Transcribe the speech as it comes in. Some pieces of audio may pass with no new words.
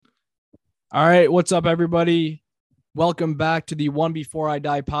All right, what's up, everybody? Welcome back to the One Before I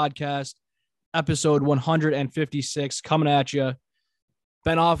Die podcast, episode 156, coming at you.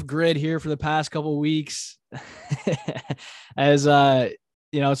 Been off grid here for the past couple of weeks. As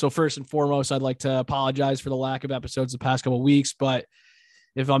so first and foremost, I'd like to apologize for the lack of episodes the past couple of weeks. But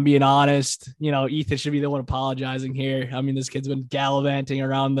if I'm being honest, Ethan should be the one apologizing here. I mean, this kid's been gallivanting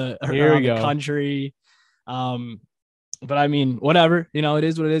around the Here we the go. country. But I mean, whatever, it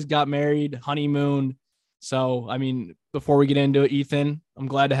is what it is. Got married, honeymoon. So, I mean, before we get into it, Ethan, I'm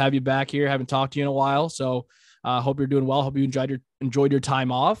glad to have you back here. Haven't talked to you in a while. So, hope you're doing well. Hope you enjoyed your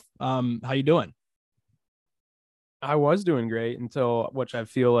time off. How you doing? I was doing great until which I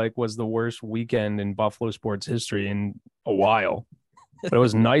feel like was the worst weekend in Buffalo sports history in a while. But it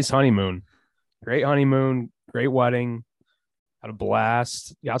was a nice honeymoon. Great honeymoon, great wedding. Had a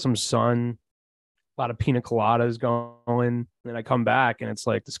blast. Got some sun. A lot of pina coladas going. And then I come back and it's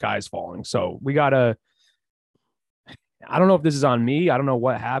like the sky's falling. So we gotta. I don't know if this is on me. I don't know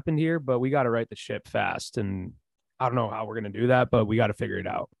what happened here, but we got to right the ship fast. And I don't know how we're going to do that, but we got to figure it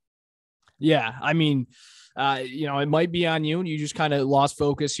out. Yeah. I mean, it might be on you and you just kind of lost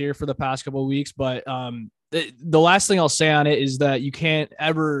focus here for the past couple of weeks. But the last thing I'll say on it is that you can't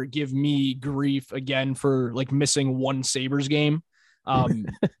ever give me grief again for like missing one Sabres game.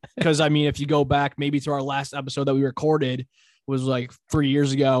 Because I mean, if you go back maybe to our last episode that we recorded was like 3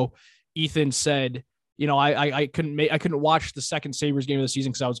 years ago, Ethan said, I couldn't watch the second Sabres game of the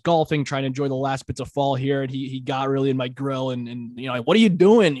season because I was golfing, trying to enjoy the last bits of fall here. And he got really in my grill and like, what are you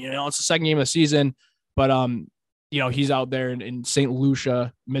doing? It's the second game of the season. But, he's out there in St.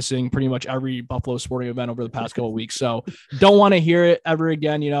 Lucia missing pretty much every Buffalo sporting event over the past couple of weeks. So don't want to hear it ever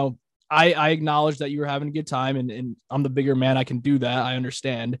again. I acknowledge that you were having a good time and I'm the bigger man. I can do that. I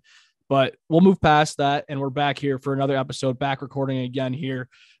understand. But we'll move past that. And we're back here for another episode, back recording again here.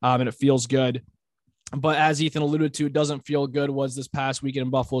 And it feels good. But as Ethan alluded to, it doesn't feel good was this past weekend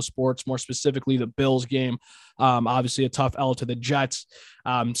in Buffalo sports, more specifically the Bills game. Obviously a tough L to the Jets.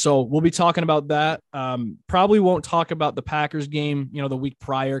 So we'll be talking about that. Probably won't talk about the Packers game, the week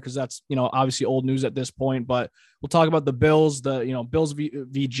prior, because that's, obviously old news at this point. But we'll talk about the Bills, Bills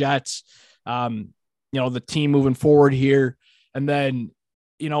v Jets, the team moving forward here. And then,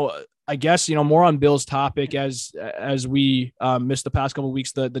 I guess, more on Bills topic as we missed the past couple of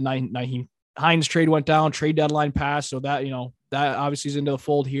weeks, the 19 Hines trade went down, trade deadline passed. So that, that obviously is into the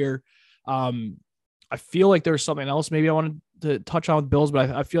fold here. I feel like there's something else maybe I wanted to touch on with Bills,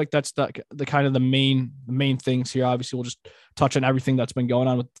 but I feel like that's the kind of the main things here. Obviously, we'll just touch on everything that's been going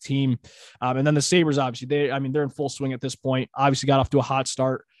on with the team. And then the Sabres, obviously, they're in full swing at this point. Obviously got off to a hot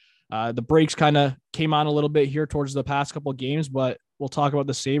start. The breaks kind of came on a little bit here towards the past couple of games, but we'll talk about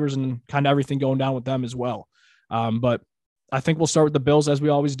the Sabres and kind of everything going down with them as well. But I think we'll start with the Bills as we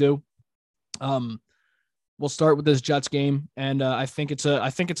always do. We'll start with this Jets game, and I think it's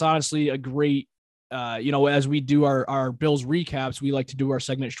honestly a great, as we do our Bills recaps, we like to do our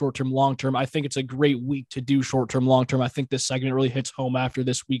segment short-term, long-term. I think it's a great week to do short-term, long-term. I think this segment really hits home after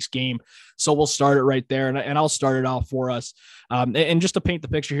this week's game, so we'll start it right there, and I'll start it off for us. And just to paint the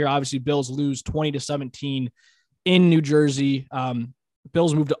picture here, obviously Bills lose 20-17 in New Jersey.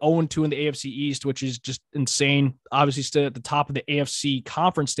 Bills moved to 0-2 in the AFC East, which is just insane. Obviously, still at the top of the AFC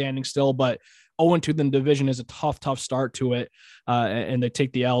conference standing still, but 0-2 in the division is a tough start to it, and they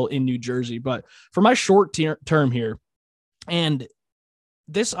take the L in New Jersey. But for my short term here, and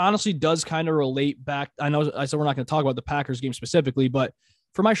this honestly does kind of relate back. I know I said we're not going to talk about the Packers game specifically, but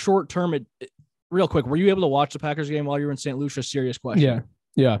for my short term, real quick, were you able to watch the Packers game while you were in St. Lucia? Serious question.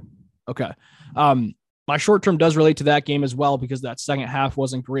 Yeah. Okay. My short term does relate to that game as well, because that second half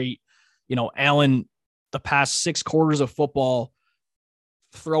wasn't great. Allen, the past 6 quarters of football,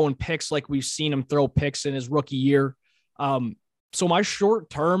 throwing picks like we've seen him throw picks in his rookie year. So my short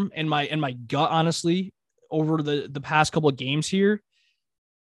term and my gut, honestly, over the past couple of games here,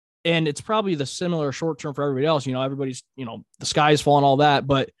 and it's probably the similar short term for everybody else. Everybody's, the sky is falling, all that,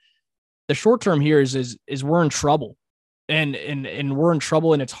 but the short term here is we're in trouble. And we're in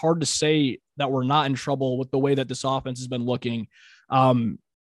trouble, and it's hard to say that we're not in trouble with the way that this offense has been looking.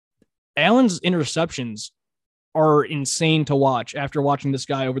 Allen's interceptions are insane to watch after watching this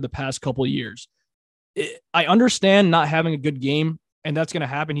guy over the past couple of years. I understand not having a good game, and that's going to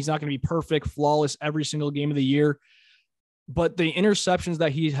happen. He's not going to be perfect, flawless every single game of the year. But the interceptions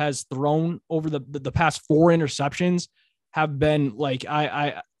that he has thrown over the past 4 interceptions have been like,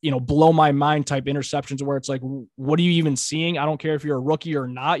 blow my mind type interceptions where it's like, what are you even seeing? I don't care if you're a rookie or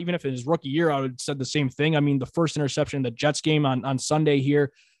not. Even if it is rookie year, I would have said the same thing. I mean, the first interception in the Jets game on Sunday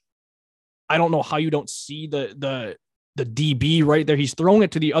here, I don't know how you don't see the the DB right there. He's throwing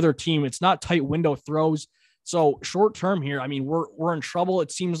it to the other team. It's not tight window throws. So short term here, I mean, we're in trouble.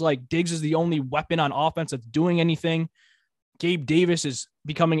 It seems like Diggs is the only weapon on offense that's doing anything. Gabe Davis is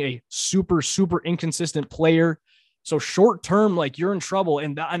becoming a super, super inconsistent player. So short term, like, you're in trouble.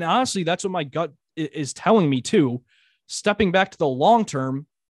 And honestly, that's what my gut is telling me too. Stepping back to the long term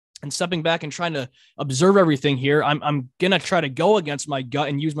and stepping back and trying to observe everything here, I'm going to try to go against my gut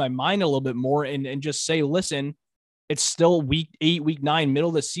and use my mind a little bit more and just say, listen, it's still week 8, week 9, middle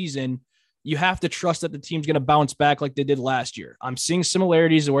of the season. You have to trust that the team's going to bounce back like they did last year. I'm seeing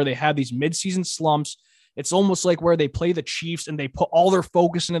similarities where they have these midseason slumps. It's almost like where they play the Chiefs and they put all their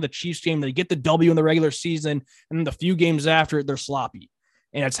focus into the Chiefs game. They get the W in the regular season, and then the few games after it, they're sloppy.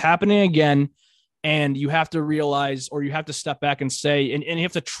 And it's happening again. And you have to realize, or you have to step back and say, and you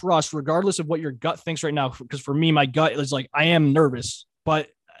have to trust, regardless of what your gut thinks right now. Because for me, my gut is like, I am nervous, but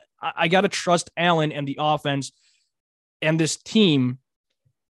I got to trust Allen and the offense and this team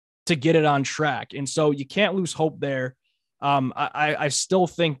to get it on track. And so you can't lose hope there. I still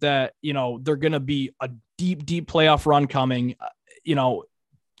think that, they're going to be a deep, deep playoff run coming. I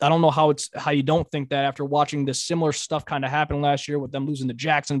don't know how you don't think that after watching this similar stuff kind of happen last year with them losing to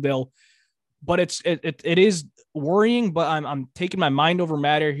Jacksonville, but it is worrying, but I'm taking my mind over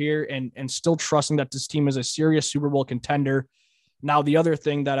matter here and still trusting that this team is a serious Super Bowl contender. Now, the other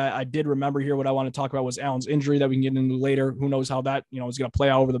thing that I did remember here, what I want to talk about was Allen's injury that we can get into later. Who knows how that, is going to play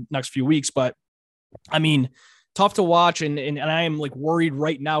out over the next few weeks, but I mean, tough to watch. And I am like worried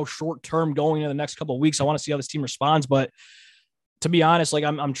right now, short term going into the next couple of weeks. I want to see how this team responds, but to be honest, like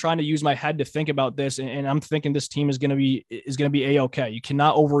I'm trying to use my head to think about this, and I'm thinking this team is going to be A-okay. You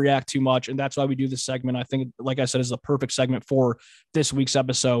cannot overreact too much, and that's why we do this segment. I think, like I said, is the perfect segment for this week's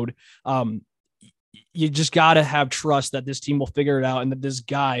episode. You just got to have trust that this team will figure it out, and that this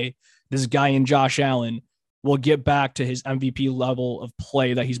guy in Josh Allen will get back to his MVP level of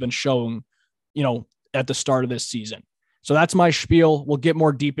play that he's been showing, at the start of this season. So that's my spiel. We'll get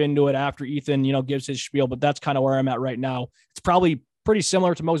more deep into it after Ethan, gives his spiel, but that's kind of where I'm at right now. It's probably pretty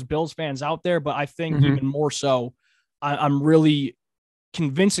similar to most Bills fans out there, but I think even more so, I'm really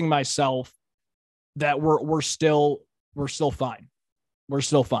convincing myself that we're still fine. We're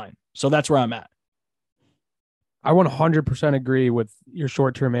still fine. So that's where I'm at. I 100% agree with your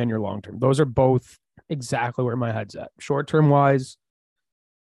short-term and your long-term. Those are both exactly where my head's at. Short-term wise,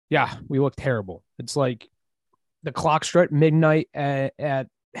 yeah, we look terrible. It's like the clock struck midnight at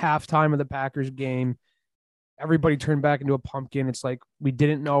halftime of the Packers game. Everybody turned back into a pumpkin. It's like we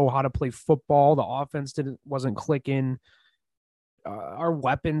didn't know how to play football. The offense wasn't clicking. Our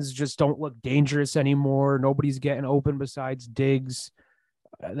weapons just don't look dangerous anymore. Nobody's getting open besides Diggs.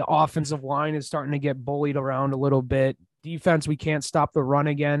 The offensive line is starting to get bullied around a little bit. Defense, we can't stop the run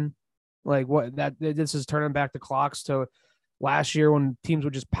again. Like this is turning back the clocks to last year when teams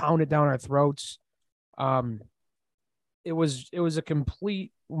would just pound it down our throats. It was a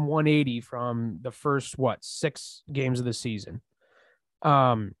complete 180 from the first 6 games of the season.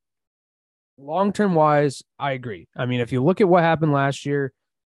 Long-term wise, I agree. I mean, if you look at what happened last year,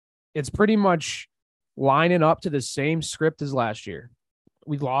 it's pretty much lining up to the same script as last year.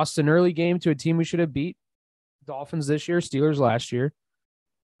 We lost an early game to a team we should have beat. Dolphins this year, Steelers last year.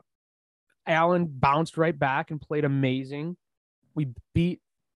 Allen bounced right back and played amazing. We beat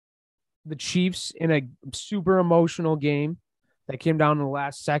the Chiefs in a super emotional game that came down in the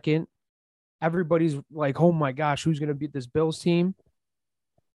last second. Everybody's like, oh my gosh, who's going to beat this Bills team?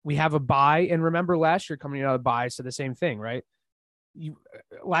 We have a bye. And remember last year coming out of the bye, said the same thing, right?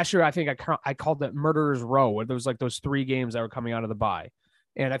 Last year, I think I called it Murderer's Row, where there was like those 3 games that were coming out of the bye.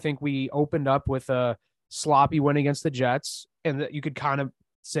 And I think we opened up with a sloppy win against the Jets. And that you could kind of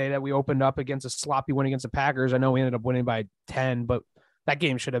say that we opened up against a sloppy win against the Packers. I know we ended up winning by 10, but that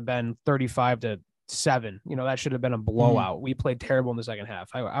game should have been 35-7. That should have been a blowout. We played terrible in the second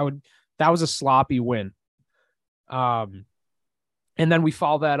half. That was a sloppy win. And then we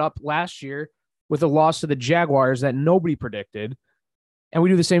followed that up last year with a loss to the Jaguars that nobody predicted. And we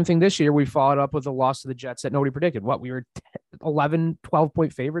do the same thing this year. We followed up with a loss to the Jets that nobody predicted. We were 11,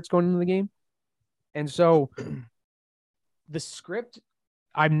 12-point favorites going into the game. And so the script,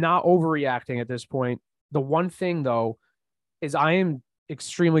 I'm not overreacting at this point. The one thing, though, is I am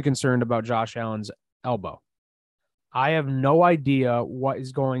extremely concerned about Josh Allen's elbow. I have no idea what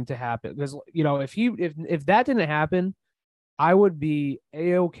is going to happen. Because, if that didn't happen, I would be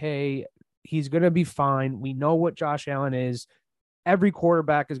A-okay. He's going to be fine. We know what Josh Allen is. Every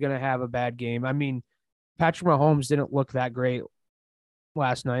quarterback is going to have a bad game. I mean, Patrick Mahomes didn't look that great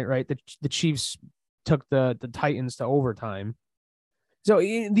last night, right? The Chiefs took the Titans to overtime. So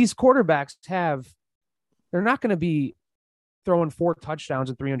these quarterbacks they're not going to be throwing 4 touchdowns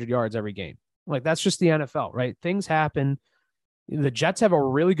and 300 yards every game. Like, that's just the NFL, right? Things happen. The Jets have a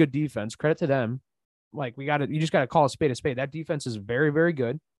really good defense. Credit to them. Like, you just got to call a spade a spade. That defense is very, very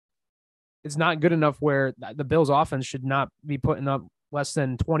good. It's not good enough where the Bills offense should not be putting up less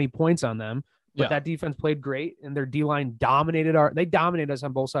than 20 points on them. But that defense played great, and their D-line dominated us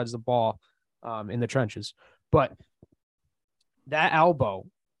on both sides of the ball in the trenches. But that elbow,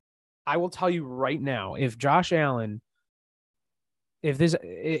 I will tell you right now, if Josh Allen,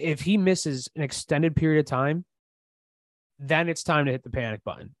 if he misses an extended period of time, then it's time to hit the panic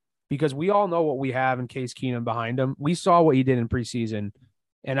button, because we all know what we have in Case Keenum behind him. We saw what he did in preseason,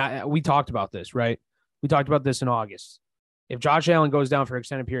 and we talked about this, right? We talked about this in August. If Josh Allen goes down for an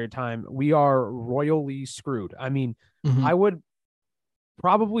extended period of time, we are royally screwed. I mean, I would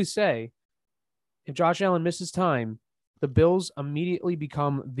probably say if Josh Allen misses time, the Bills immediately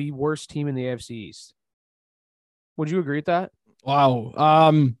become the worst team in the AFC East. Would you agree with that?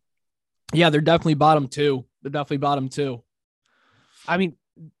 Wow. Yeah, they're definitely bottom two. I mean,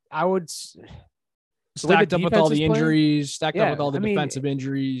 I would stacked up with all the injuries, stacked up with all the defensive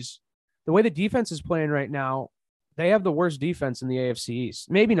injuries. The way the defense is playing right now, they have the worst defense in the AFC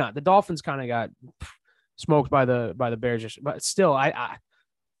East. Maybe not. The Dolphins kind of got smoked by the Bears, but still,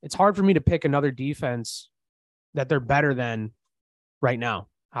 it's hard for me to pick another defense that they're better than right now.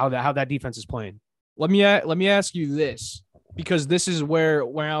 How that defense is playing. Let me ask you this, because this is where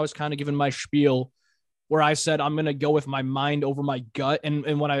I was kind of giving my spiel, where I said I'm gonna go with my mind over my gut,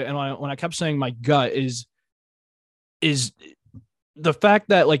 and when I kept saying my gut is the fact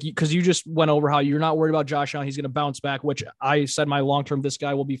that, like, because you just went over how you're not worried about Josh Allen, he's gonna bounce back, which I said my long term this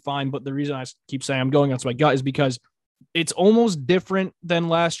guy will be fine, but the reason I keep saying I'm going against my gut is because it's almost different than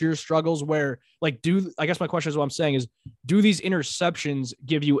last year's struggles, where, like, I guess my question is, what I'm saying is, do these interceptions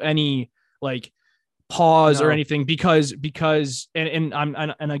give you any, like, pause or anything? Because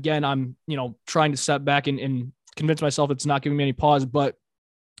and again, I'm trying to step back and convince myself it's not giving me any pause, but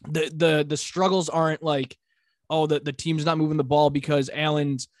the struggles aren't like, oh, the team's not moving the ball because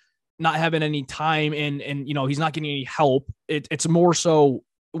Allen's not having any time and he's not getting any help. It's more so,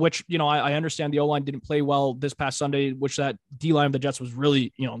 which I understand the O-line didn't play well this past Sunday, which that D-line of the Jets was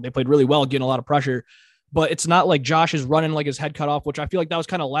really, they played really well, getting a lot of pressure. But it's not like Josh is running like his head cut off, which I feel like that was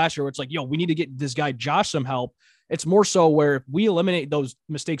kind of last year, where it's like, we need to get this guy Josh some help. It's more so where if we eliminate those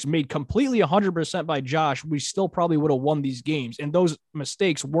mistakes made completely 100% by Josh, we still probably would have won these games. And those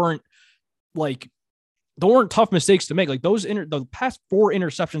mistakes weren't tough mistakes to make. Like the past 4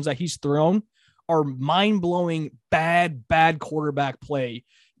 interceptions that he's thrown are mind-blowing, bad quarterback play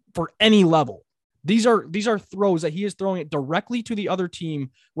for any level. These are throws that he is throwing it directly to the other team,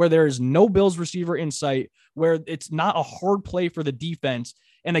 where there is no Bills receiver in sight, where it's not a hard play for the defense.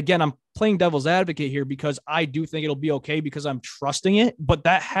 And again, I'm playing devil's advocate here because I do think it'll be okay because I'm trusting it, but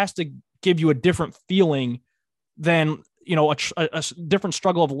that has to give you a different feeling than, a different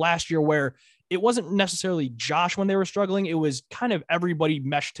struggle of last year, where it wasn't necessarily Josh when they were struggling. It was kind of everybody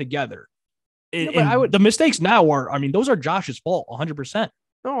meshed together. The mistakes now those are Josh's fault 100%.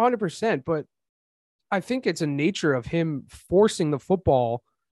 No, 100%. But I think it's a nature of him forcing the football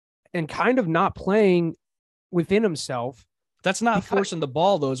and kind of not playing within himself. That's not forcing the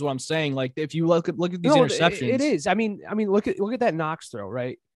ball, though, is what I'm saying. Like, if you look at these interceptions, it is. I mean, look at that Knox throw,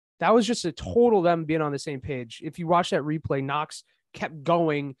 right? That was just a total them being on the same page. If you watch that replay, Knox kept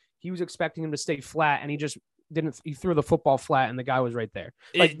going. He was expecting him to stay flat, and he just didn't. He threw the football flat, and the guy was right there.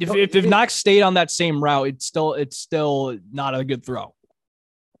 Like, if Knox stayed on that same route, it's still not a good throw.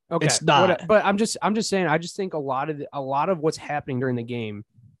 Okay, it's not. But I'm just saying. I just think a lot of what's happening during the game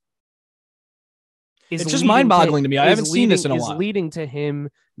it's just mind-boggling to me. I haven't seen this in a while. Is leading to him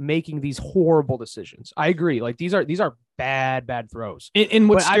making these horrible decisions. I agree. Like, these are bad throws. And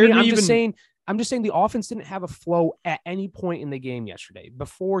what scared me, I'm just saying the offense didn't have a flow at any point in the game yesterday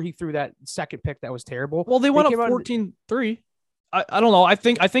before he threw that second pick that was terrible. Well, they went up 14-3. I don't know. I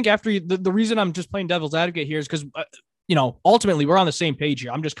think after the reason I'm just playing devil's advocate here is because ultimately we're on the same page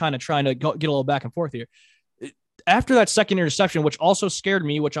here. I'm just kind of trying to get a little back and forth here. After that second interception, which also scared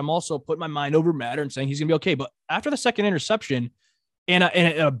me, which I'm also putting my mind over matter and saying he's gonna be okay. But after the second interception, and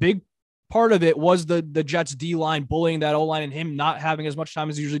a big part of it was the Jets D line bullying that O line and him not having as much time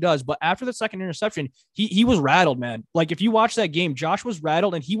as he usually does. But after the second interception, he was rattled, man. Like, if you watch that game, Josh was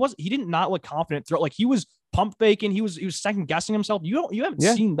rattled, and he did not look confident throw. Like, he was pump faking, he was second guessing himself. You haven't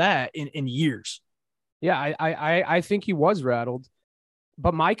seen that in years. Yeah, I think he was rattled,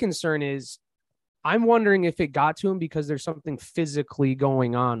 but my concern is, I'm wondering if it got to him because there's something physically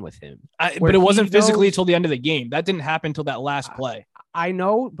going on with him. But it wasn't physically until the end of the game. That didn't happen until that last play. I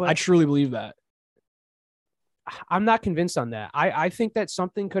know, but I truly believe that. I'm not convinced on that. I think that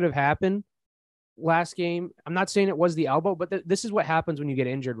something could have happened last game. I'm not saying it was the elbow, but this is what happens when you get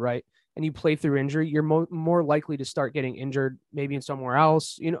injured, right? And you play through injury, you're more likely to start getting injured maybe in somewhere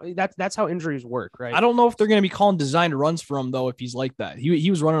else. That's how injuries work, right? I don't know if they're going to be calling designed runs for him though if he's like that. He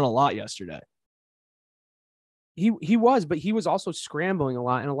was running a lot yesterday. He was, but he was also scrambling a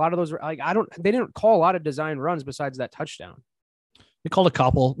lot, and a lot of those were like they didn't call a lot of design runs besides that touchdown. They called a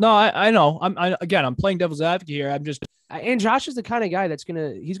couple. No, I know. I'm playing devil's advocate here. And Josh is the kind of guy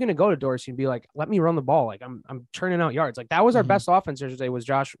he's gonna go to Dorsey and be like, let me run the ball. Like I'm churning out yards. Like that was our best offense yesterday was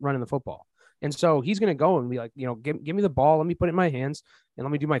Josh running the football. And so he's gonna go and be like, give me the ball, let me put it in my hands and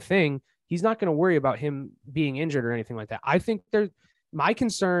let me do my thing. He's not gonna worry about him being injured or anything like that. I think my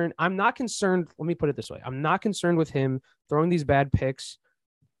concern, I'm not concerned. Let me put it this way. I'm not concerned with him throwing these bad picks.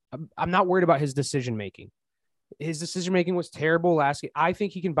 I'm not worried about his decision making. His decision making was terrible last game. I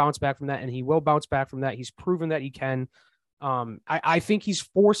think he can bounce back from that, and he will bounce back from that. He's proven that he can. I think he's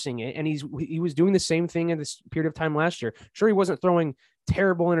forcing it, and he was doing the same thing in this period of time last year. Sure, he wasn't throwing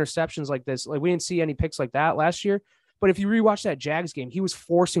terrible interceptions like this. Like we didn't see any picks like that last year. But if you rewatch that Jags game, he was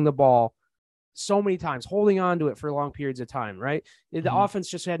forcing the ball so many times, holding on to it for long periods of time. Right, the offense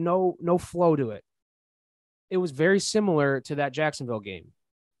just had no flow to it. It was very similar to that Jacksonville game.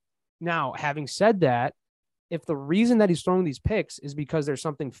 Now, having said that, if the reason that he's throwing these picks is because there's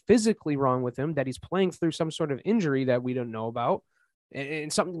something physically wrong with him, that he's playing through some sort of injury that we don't know about,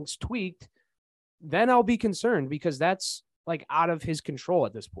 and something's tweaked, then I'll be concerned because that's like out of his control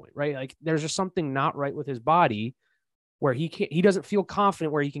at this point, right? Like there's just something not right with his body where he doesn't feel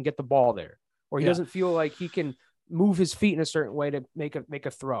confident where he can get the ball there, or he doesn't feel like he can move his feet in a certain way to make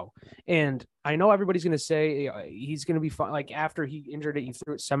a throw. And I know everybody's going to say he's going to be fine. Like after he injured it, he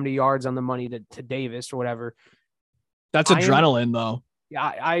threw it 70 yards on the money to Davis or whatever. That's adrenaline though. Yeah,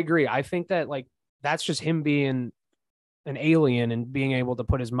 I agree. I think that like, that's just him being an alien and being able to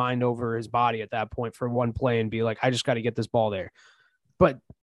put his mind over his body at that point for one play and be like, I just got to get this ball there. But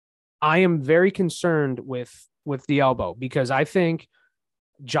I am very concerned with the elbow because I think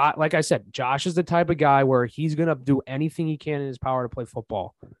like I said, Josh is the type of guy where he's going to do anything he can in his power to play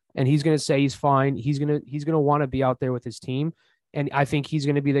football. And he's going to say he's fine. He's going to want to be out there with his team. And I think he's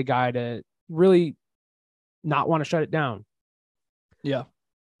going to be the guy to really not want to shut it down. Yeah.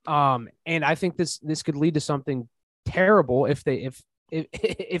 And I think this could lead to something terrible if they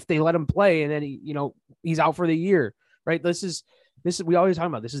let him play and then he's out for the year, right? This is we always talk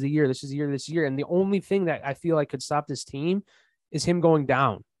about this is the year. And the only thing that I feel like could stop this team is him going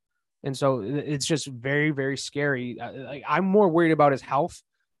down. And so it's just very, very scary. I'm more worried about his health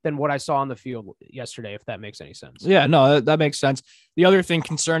than what I saw on the field yesterday, if that makes any sense. Yeah, no, that makes sense. The other thing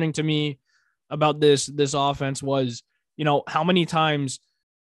concerning to me about this offense was, how many times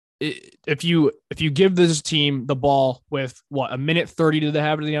if you give this team the ball with a minute 30 to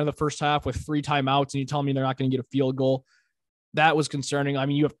have at the end of the first half with 3 timeouts and you tell me they're not going to get a field goal, that was concerning. I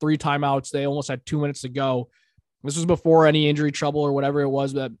mean, you have 3 timeouts. They almost had 2 minutes to go. This was before any injury trouble or whatever it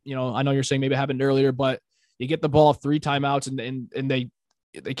was that, I know you're saying maybe it happened earlier, but you get the ball 3 timeouts and they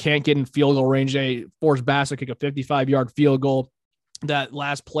can't get in field goal range. They force Bass to kick a 55-yard field goal. That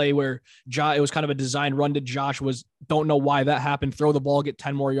last play where it was kind of a design run to Josh don't know why that happened. Throw the ball, get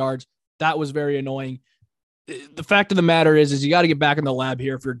 10 more yards. That was very annoying. The fact of the matter is you got to get back in the lab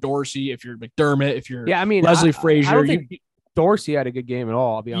here. If you're Dorsey, if you're McDermott, if you're Leslie Frazier, I don't think Dorsey had a good game at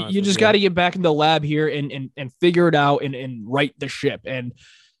all. I'll be honest. You just got to get back in the lab here and figure it out and right the ship. And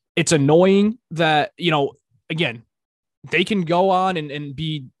it's annoying that, again, they can go on and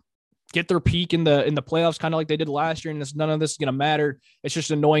get their peak in the playoffs, kind of like they did last year. And none of this is going to matter. It's just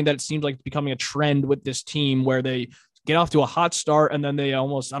annoying that it seems like it's becoming a trend with this team where they get off to a hot start and then they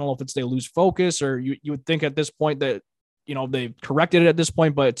almost, I don't know if they lose focus or you would think at this point that, they've corrected it at this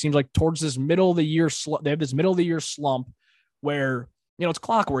point, but it seems like towards this middle of the year, they have this middle of the year slump where, it's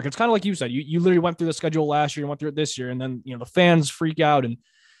clockwork. It's kind of like you said, you literally went through the schedule last year and went through it this year. And then, the fans freak out and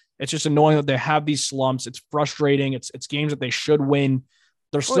it's just annoying that they have these slumps. It's frustrating. It's games that they should win.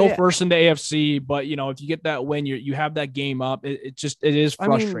 They're still first in the AFC, but if you get that win, you have that game up. It is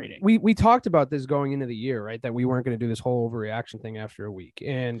frustrating. I mean, we talked about this going into the year, right? That we weren't going to do this whole overreaction thing after a week.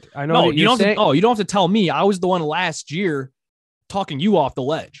 And I know you don't have to tell me. I was the one last year talking you off the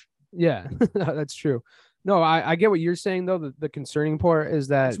ledge. Yeah, that's true. No, I get what you're saying though. The concerning part is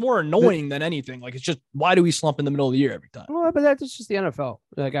that it's more annoying than anything. Like it's just why do we slump in the middle of the year every time? Well, but that's just the NFL.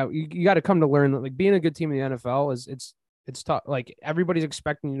 Like you got to come to learn that like being a good team in the NFL it's tough. Like everybody's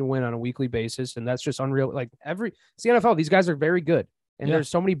expecting you to win on a weekly basis, and that's just unreal. Like it's the NFL. These guys are very good, And Yeah. there's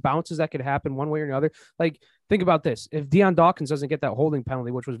so many bounces that could happen one way or another. Like, think about this. If Deion Dawkins doesn't get that holding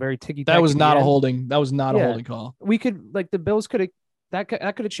penalty, which was very ticky, That was not a holding. That was not a Yeah. holding call. We could, like, the Bills could have, that could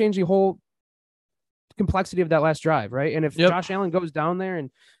have changed the whole complexity of that last drive, right? And if Yep. Josh Allen goes down there and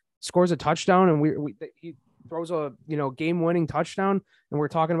scores a touchdown and he throws a game-winning touchdown and we're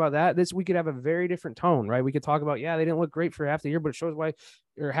talking about that, we could have a very different tone, right? We could talk about, yeah, they didn't look great for half the year, but it shows why,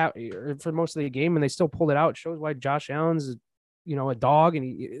 or for most of the game, and they still pulled it out. It shows why Josh Allen's a dog,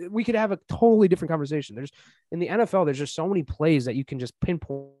 and we could have a totally different conversation. There's in the NFL, there's just so many plays that you can just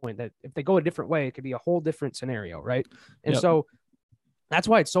pinpoint that if they go a different way, it could be a whole different scenario, right? And Yep. so that's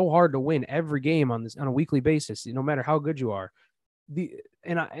why it's so hard to win every game on a weekly basis, no matter how good you are.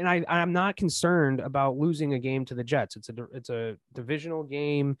 I'm not concerned about losing a game to the Jets. It's a divisional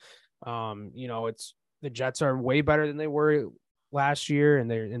game. It's the Jets are way better than they were last year,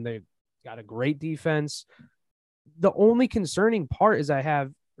 and they got a great defense. The only concerning part is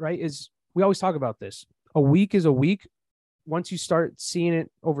is we always talk about this. A week is a week. Once you start seeing it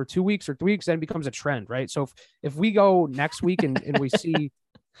over 2 weeks or 3 weeks, then it becomes a trend, right? So if we go next week and we see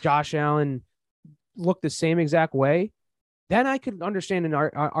Josh Allen look the same exact way, then I could understand an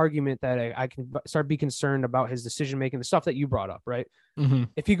argument that I can start be concerned about his decision making, the stuff that you brought up, right? Mm-hmm.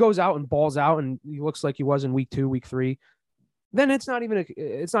 If he goes out and balls out and he looks like he was in week 2, week 3, then it's not even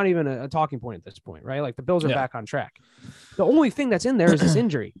a talking point at this point, right? Like the Bills are back on track. The only thing that's in there is this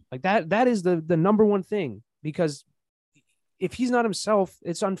injury. Like that is the number one thing, because if he's not himself,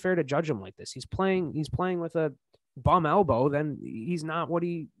 it's unfair to judge him like this. He's playing with a bum elbow, then he's not what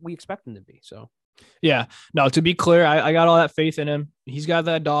we expect him to be. So yeah, no, to be clear, I got all that faith in him. He's got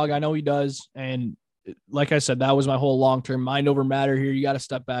that dog. I know he does. And like I said, that was my whole long-term mind over matter here. You got to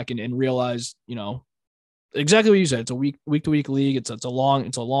step back and realize, exactly what you said. It's a week to week league. It's a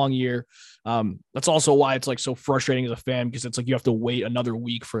long year. That's also why it's like so frustrating as a fan, because it's like you have to wait another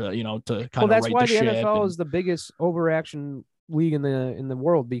week for to kind of that's right why the the ship. NFL is the biggest overreaction league in the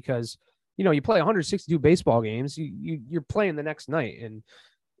world, because you play 162 baseball games, you're playing the next night, and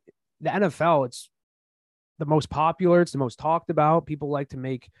the NFL, it's the most popular, it's the most talked about. People like to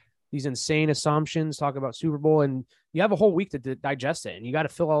make these insane assumptions, talk about Super Bowl, and you have a whole week to digest it, and you got to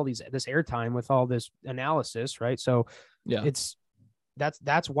fill all this airtime with all this analysis, right? So yeah,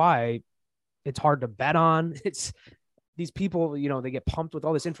 that's why it's hard to bet on. It's these people, they get pumped with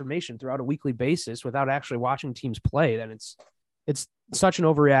all this information throughout a weekly basis without actually watching teams play. Then it's such an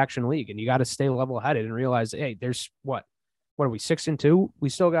overreaction league, and you got to stay level headed and realize, hey, there's what are we, 6-2? We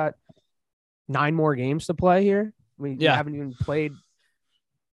still got 9 more games to play here. We haven't even played,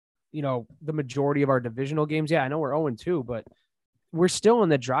 the majority of our divisional games. Yeah, I know we're 0-2, but we're still in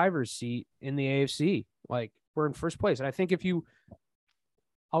the driver's seat in the AFC. Like, we're in first place. And I think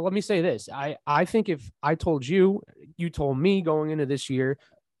let me say this. I think if I told you told me going into this year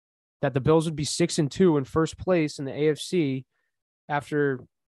that the Bills would be 6-2 in first place in the AFC after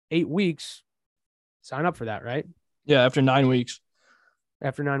 8 weeks, sign up for that, right? Yeah, after 9 weeks.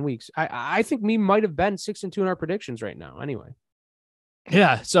 After 9 weeks. I think we might have been 6-2 in our predictions right now anyway.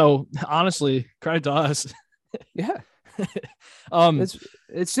 Yeah. So honestly, credit to us. Yeah.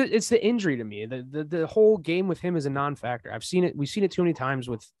 It's the injury to me. The whole game with him is a non-factor. We've seen it too many times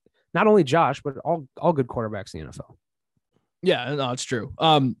with not only Josh, but all good quarterbacks in the NFL. Yeah, no, it's true.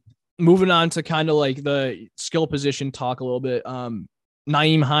 Moving on to kind of like the skill position talk a little bit.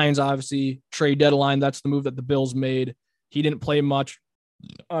 Nyheim Hines, obviously trade deadline. That's the move that the Bills made. He didn't play much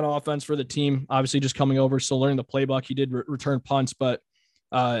on offense for the team, obviously just coming over. So learning the playbook, he did return punts, but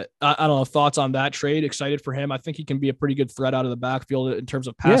I don't know, thoughts on that trade. Excited for him. I think he can be a pretty good threat out of the backfield in terms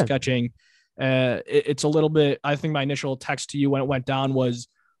of pass catching. It's a little bit, I think my initial text to you when it went down was,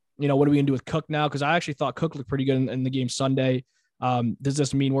 what are we gonna do with Cook now? Cause I actually thought Cook looked pretty good in the game Sunday. Does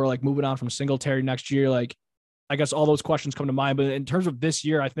this mean we're like moving on from Singletary next year? Like, I guess all those questions come to mind, but in terms of this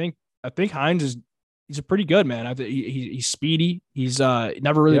year, I think Hines he's a pretty good, man. I think he's speedy. He's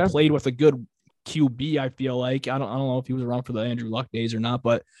never really played with a good QB. I feel like I don't know if he was around for the Andrew Luck days or not,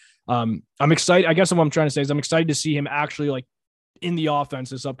 but I'm excited. I guess what I'm trying to say is I'm excited to see him actually like in the offense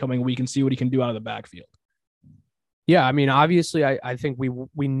this upcoming week and see what he can do out of the backfield. Yeah, I mean, obviously, I think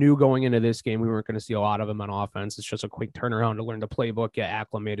we knew going into this game we weren't going to see a lot of him on offense. It's just a quick turnaround to learn the playbook, get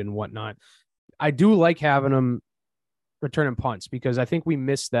acclimated and whatnot. I do like having him returning punts because I think we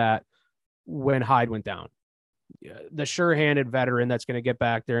missed that when Hyde went down. The sure-handed veteran that's going to get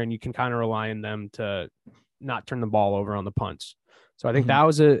back there, and you can kind of rely on them to not turn the ball over on the punts. So I think that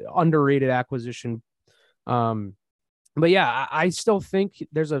was an underrated acquisition. But yeah, I still think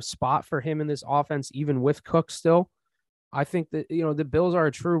there's a spot for him in this offense, even with Cook still. I think that, the Bills are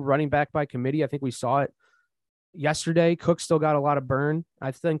a true running back by committee. I think we saw it yesterday. Cook still got a lot of burn.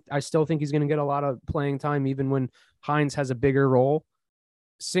 I still think he's going to get a lot of playing time, even when Hines has a bigger role.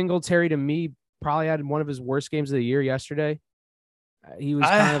 Singletary, to me, probably had one of his worst games of the year yesterday. He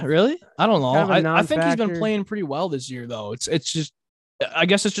was really, I don't know. kind of I think he's been non-factor. playing pretty well this year, though. It's just, I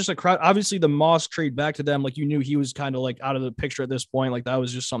guess it's just a crowd. Obviously, the Moss trade back to them, like you knew he was kind of like out of the picture at this point. Like that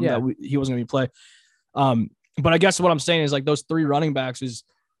was just something Yeah. that he wasn't going to play. But I guess what I'm saying is like those three running backs is,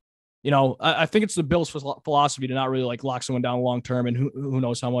 I think it's the Bills' philosophy to not really like lock someone down long term, and who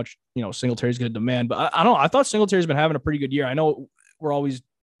knows how much Singletary's going to demand. But I don't know. I thought Singletary's been having a pretty good year. I know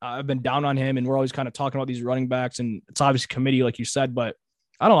I've been down on him, and we're always kind of talking about these running backs, and it's obviously committee, like you said. But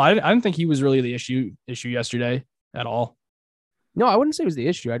I don't know. I didn't think he was really the issue yesterday at all. No, I wouldn't say it was the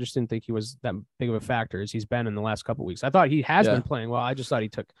issue. I just didn't think he was that big of a factor as he's been in the last couple of weeks. I thought he has been playing well. I just thought he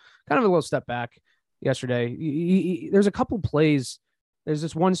took kind of a little step back yesterday. There's a couple plays. There's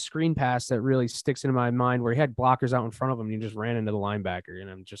this one screen pass that really sticks into my mind where he had blockers out in front of him and he just ran into the linebacker. And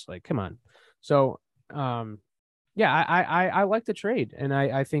I'm just like, come on. So, yeah, I like the trade, and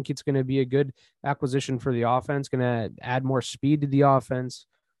I think it's going to be a good acquisition for the offense, going to add more speed to the offense.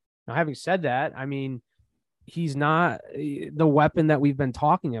 Now, having said that, I mean, he's not the weapon that we've been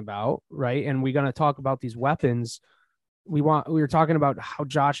talking about, right? And we're going to talk about these weapons. We were talking about how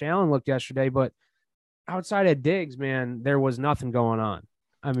Josh Allen looked yesterday, but outside of Diggs, man, there was nothing going on.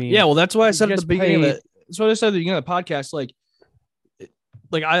 I mean, Yeah, well, that's why I said at the just beginning of paid- it. That's what I said at the beginning of the podcast.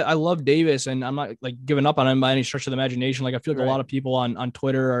 Like I love Davis, and I'm not like giving up on him by any stretch of the imagination. Like I feel like a lot of people on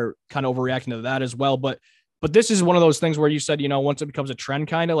Twitter are kind of overreacting to that as well. But this is one of those things where you said, once it becomes a trend,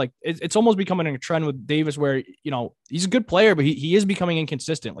 kind of like it's almost becoming a trend with Davis where, he's a good player, but he is becoming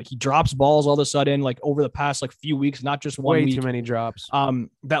inconsistent. Like he drops balls all of a sudden, like over the past like few weeks, not just one way week. too many drops.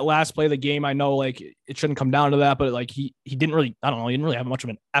 That last play of the game, I know like it shouldn't come down to that, but like he didn't really, I don't know, he didn't really have much of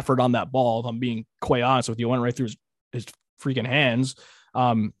an effort on that ball. If I'm being quite honest with you, it went right through his freaking hands.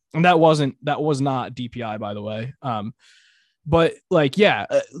 And that was not DPI, by the way. But like, yeah,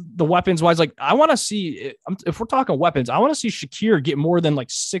 the weapons wise, like I want to see if we're talking weapons, I want to see Shakir get more than like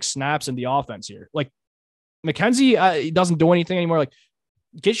 6 snaps in the offense here. Like McKenzie, he doesn't do anything anymore. Like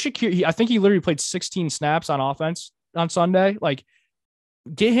get Shakir. I think he literally played 16 snaps on offense on Sunday. Like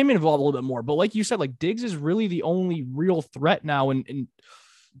get him involved a little bit more. But like you said, like Diggs is really the only real threat now. And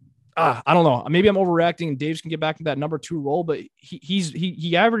I don't know. Maybe I'm overreacting and Davis can get back to that number 2 role, but he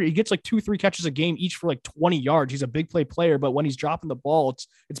gets like 2-3 catches a game each for like 20 yards. He's a big play player, but when he's dropping the ball,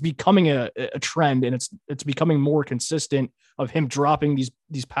 it's becoming a trend, and it's becoming more consistent of him dropping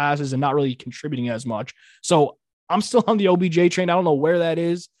these passes and not really contributing as much. So I'm still on the OBJ train. I don't know where that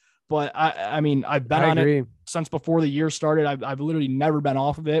is, but I mean, I've been on it since before the year started. I've literally never been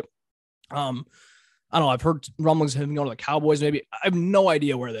off of it. I don't know. I've heard rumblings of him going to the Cowboys. Maybe I have no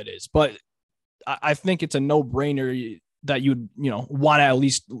idea where that is, but I think it's a no-brainer that you'd want to at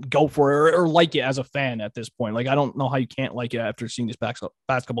least go for it or like it as a fan at this point. Like I don't know how you can't like it after seeing this past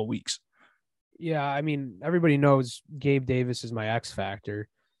couple of weeks. Yeah, I mean, everybody knows Gabe Davis is my X factor.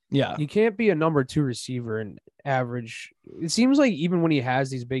 Yeah, You can't be a number 2 receiver and average. It seems like even when he has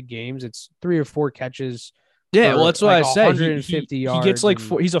these big games, it's 3 or 4 catches. yeah. Well, that's what like I say. 150 He yards. gets like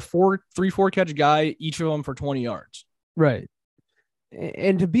and- he's a 3-4 catch guy, each of them for 20 yards. Right.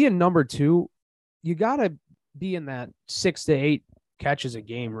 And to be a number 2, you got to be in that 6 to 8 catches a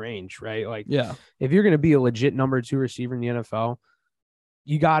game range, right? Like, Yeah, if you're going to be a legit number 2 receiver in the NFL,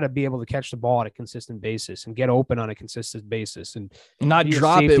 you got to be able to catch the ball at a consistent basis and get open on a consistent basis and not be a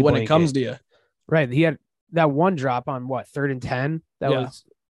drop safety it when blanket. it comes to you. Right. He had that one drop on 3rd and 10 that Yeah. was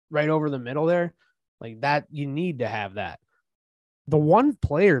right over the middle there. Like that, you need to have that. The one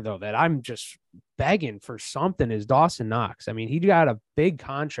player though that I'm just begging for something is Dawson Knox. I mean, he got a big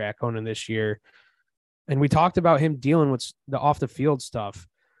contract going in this year, and we talked about him dealing with the off the field stuff,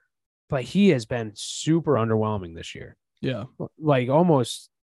 but he has been super underwhelming this year, Yeah, like almost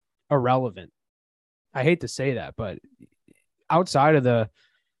irrelevant. I hate to say that, but outside of the,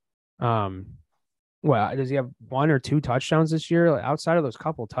 well, does he have 1 or 2 touchdowns this year? Like, outside of those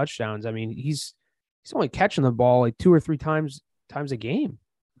couple touchdowns, I mean, he's only catching the ball like 2 or 3 times a game,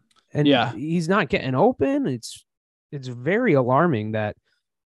 and Yeah. he's not getting open. It's very alarming that,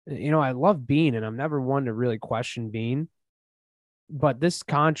 I love Bean, and I'm never one to really question Bean, but this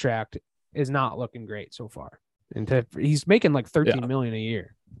contract is not looking great so far. And he's making like 13 million a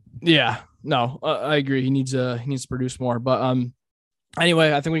year. yeah. No, I agree. He needs to produce more. But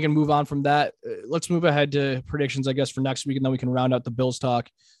anyway, I think we can move on from that. Let's move ahead to predictions, I guess, for next week, and then we can round out the Bills talk.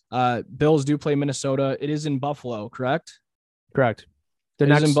 Bills do play Minnesota. It is in Buffalo, correct? Correct. It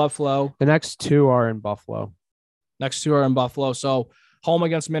is in Buffalo. The next 2 are in Buffalo. Next 2 are in Buffalo. So home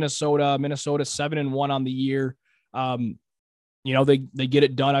against Minnesota. Minnesota 7-1 on the year. They get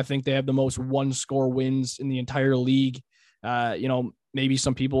it done. I think they have the most one-score wins in the entire league. Maybe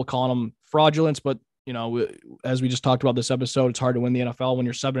some people call them fraudulence, but as we just talked about this episode, it's hard to win the NFL when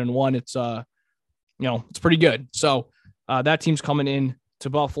you're 7-1. It's it's pretty good. So that team's coming in to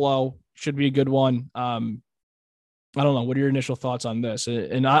Buffalo. Should be a good one. I don't know. What are your initial thoughts on this?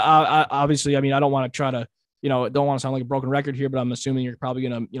 And I obviously, I don't want to try to, don't want to sound like a broken record here, but I'm assuming you're probably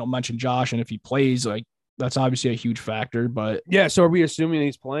going to, mention Josh. And if he plays, like, that's obviously a huge factor, but yeah. So are we assuming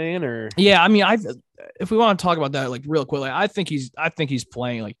he's playing or? Yeah. If we want to talk about that, like real quick, like, I think he's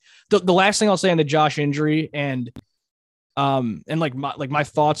playing. Like the last thing I'll say on the Josh injury and my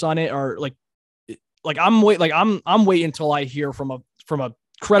thoughts on it are I'm waiting until I hear from a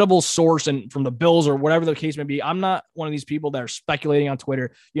credible source and from the Bills or whatever the case may be. I'm not one of these people that are speculating on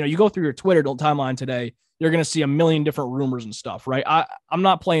Twitter. You go through your Twitter timeline today, you're going to see a million different rumors and stuff, right? I'm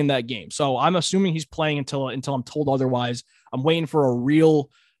not playing that game. So I'm assuming he's playing until I'm told otherwise. I'm waiting for a real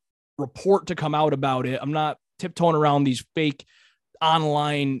report to come out about it. I'm not tiptoeing around these fake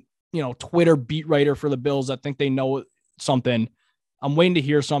online, Twitter beat writer for the Bills that think they know something. I'm waiting to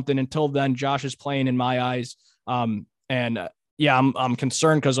hear something. Until then, Josh is playing in my eyes. I'm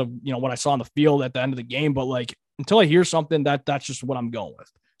concerned because of, what I saw on the field at the end of the game, but like, until I hear something, that's just what I'm going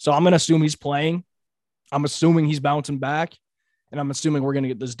with. So I'm going to assume he's playing. I'm assuming he's bouncing back, and I'm assuming we're going to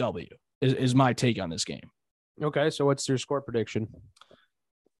get this W is my take on this game. Okay. So what's your score prediction?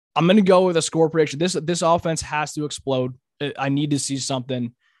 I'm going to go with a score prediction. This offense has to explode. I need to see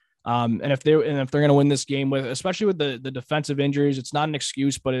something. And if they're going to win this game especially with the defensive injuries, it's not an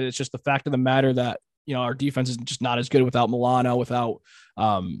excuse, but it's just the fact of the matter that, our defense is just not as good without Milano, without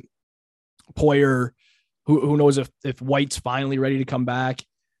Poyer, who knows if White's finally ready to come back.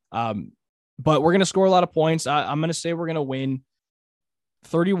 But we're going to score a lot of points. I'm going to say we're going to win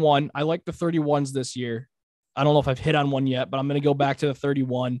 31. I like the 31s this year. I don't know if I've hit on one yet, but I'm going to go back to the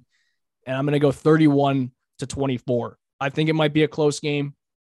 31, and I'm going to go 31-24. I think it might be a close game.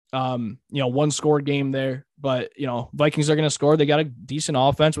 One score game there, but Vikings are going to score. They got a decent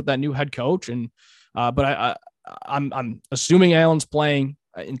offense with that new head coach, and but I'm assuming Allen's playing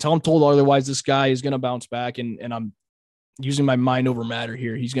until I'm told otherwise. This guy is going to bounce back, and I'm using my mind over matter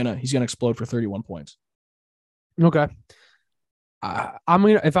here. He's gonna explode for 31 points. Okay.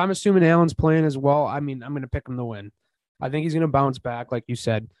 If I'm assuming Allen's playing as well, I'm gonna pick him to win. I think he's gonna bounce back, like you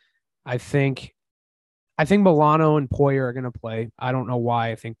said. I think Milano and Poyer are gonna play. I don't know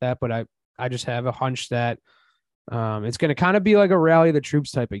why I think that, but I just have a hunch that it's gonna kind of be like a rally of the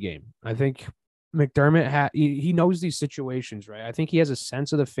troops type of game. I think McDermott he knows these situations, right? I think he has a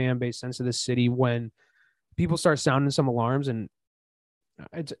sense of the fan base, sense of the city when people start sounding some alarms, and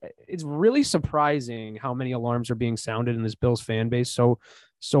it's really surprising how many alarms are being sounded in this Bills fan base so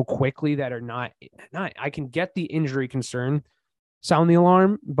quickly that are not. I can get the injury concern, sound the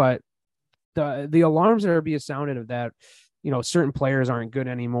alarm, but the alarms that are being sounded of that, certain players aren't good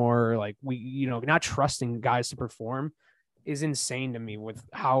anymore. Like not trusting guys to perform is insane to me with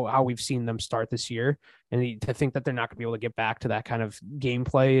how we've seen them start this year. And to think that they're not gonna be able to get back to that kind of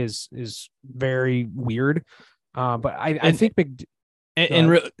gameplay is very weird. But I think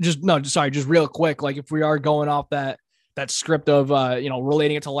just real quick, like if we are going off that script of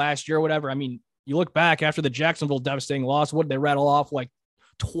relating it to last year or whatever, you look back after the Jacksonville devastating loss, what did they rattle off, like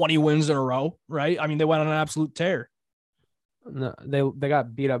 20 wins in a row, right? They went on an absolute tear. No, they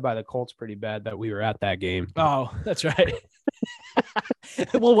got beat up by the Colts pretty bad that we were at that game. Oh, that's right.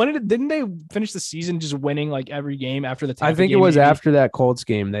 Well, didn't they finish the season just winning like every game after the Tampa I think game, it was maybe? After that Colts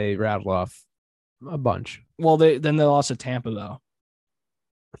game they rattled off a bunch. Well, they lost to Tampa though,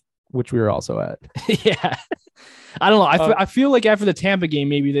 which we were also at. Yeah. I don't know. I feel like after the Tampa game,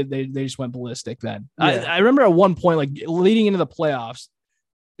 maybe they just went ballistic then. Yeah. I remember at one point, like leading into the playoffs,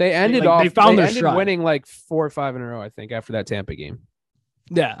 they ended winning like 4 or 5 in a row, I think, after that Tampa game.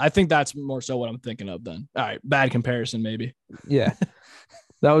 Yeah, I think that's more so what I'm thinking of then. All right, bad comparison maybe. Yeah.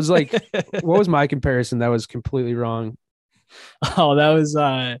 That was like, what was my comparison? That was completely wrong. Oh, that was,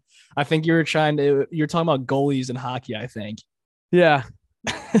 I think you're talking about goalies in hockey, I think. Yeah.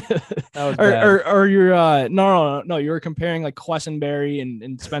 That was or you're no, you were comparing like Quessenberry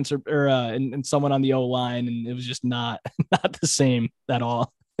and Spencer and someone on the O line, and it was just not the same at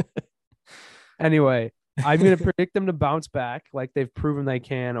all. Anyway, I'm going to predict them to bounce back like they've proven they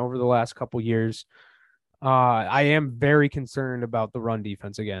can over the last couple years. I am very concerned about the run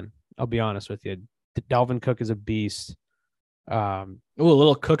defense again. I'll be honest with you. Dalvin Cook is a beast. A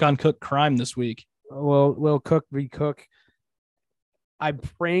little cook on cook crime this week. Well, little cook v cook. I'm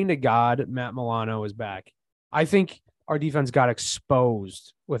praying to God Matt Milano is back. I think our defense got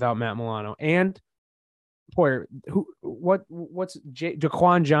exposed without Matt Milano. And What's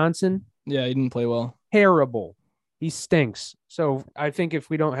Jaquan Johnson? Yeah, he didn't play well. Terrible. He stinks. So I think if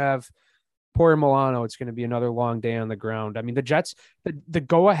we don't have Poyer Milano, it's going to be another long day on the ground. I mean, the Jets, the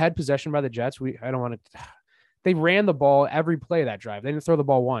go-ahead possession by the Jets, they ran the ball every play of that drive. They didn't throw the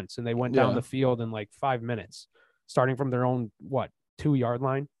ball once, and they went down the field in like 5 minutes, starting from their own, 2-yard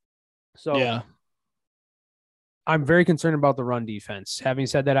line. So yeah, I'm very concerned about the run defense. Having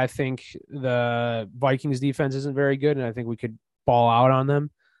said that, I think the Vikings defense isn't very good, and I think we could ball out on them.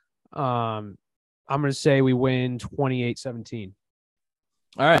 I'm going to say we win 28-17.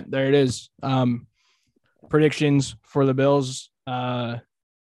 All right, there it is. Predictions for the Bills.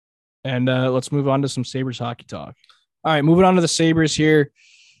 And let's move on to some Sabres hockey talk. All right, moving on to the Sabres here.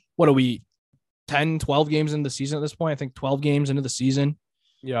 What are we, 10, 12 games into the season at this point? I think 12 games into the season.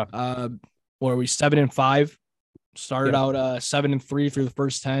 Yeah. Or are we 7-5? Started out 7-3 through the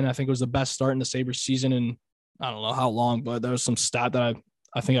first 10. I think it was the best start in the Sabres season in I don't know how long, but there was some stat that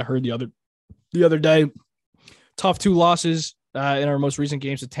I think I heard the other day. Tough 2 losses in our most recent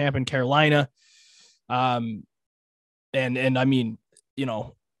games to Tampa and Carolina. And I mean,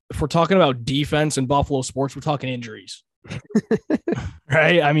 if we're talking about defense and Buffalo sports, we're talking injuries,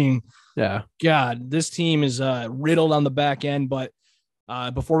 right? I mean, yeah, God, this team is riddled on the back end. But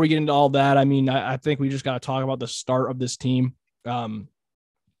before we get into all that, I mean, I think we just got to talk about the start of this team. I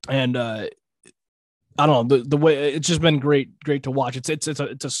don't know the way it's just been great to watch. It's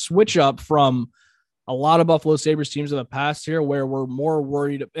a switch up from a lot of Buffalo Sabres teams in the past here where we're more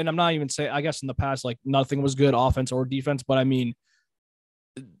worried. And I'm not even saying, I guess in the past, like nothing was good offense or defense, but I mean,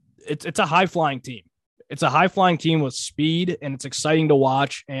 it's a high flying team. It's a high flying team with speed, and it's exciting to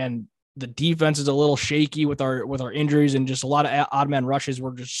watch. And the defense is a little shaky with our injuries and just a lot of odd man rushes.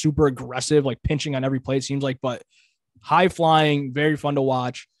 We're just super aggressive, like pinching on every play, it seems like, but high flying, very fun to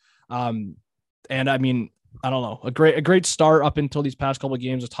watch. And I mean, I don't know, a great start up until these past couple of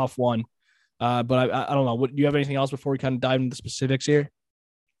games, a tough one. But I don't know. Do you have anything else before we kind of dive into the specifics here?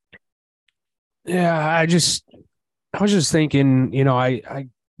 Yeah, I was just thinking, I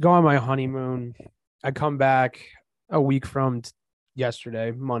go on my honeymoon. I come back a week from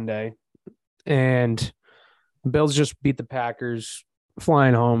yesterday, Monday, and the Bills just beat the Packers,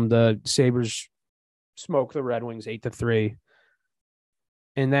 flying home. The Sabres smoke the Red Wings 8-3.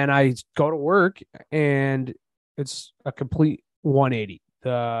 And then I go to work, and it's a complete 180.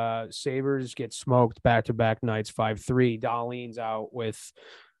 The Sabres get smoked back-to-back nights, 5-3. Dahlin's out with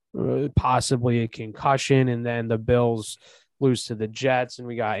possibly a concussion, and then the Bills lose to the Jets, and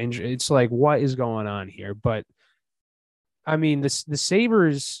we got injured. It's like, what is going on here? But, I mean, the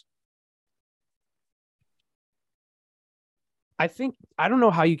Sabres, I don't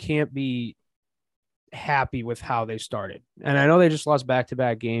know how you can't be happy with how they started. And I know they just lost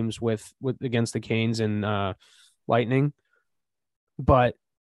back-to-back games with against the Canes and Lightning, but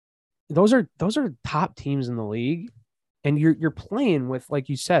those are top teams in the league, and you're playing with, like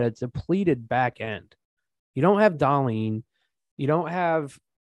you said, a depleted back end. You don't have Dahlin, you don't have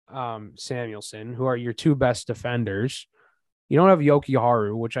Samuelson, who are your 2 best defenders. You don't have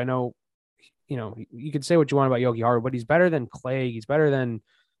Jokiharju, which I know, you could say what you want about Jokiharju, but he's better than Clay. He's better than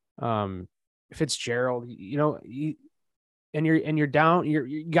Fitzgerald. And you're down.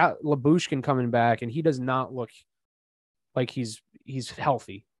 You got Labushkin coming back, and he does not look like he's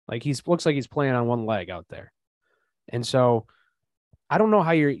healthy. Like looks like he's playing on one leg out there. And so I don't know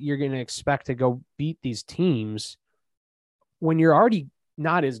how you're going to expect to go beat these teams when you're already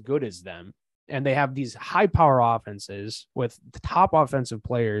not as good as them, and they have these high power offenses with the top offensive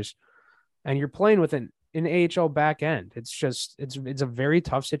players, and you're playing with an AHL back end. It's just, it's a very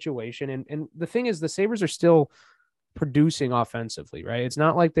tough situation. And the thing is, the Sabres are still producing offensively, right? It's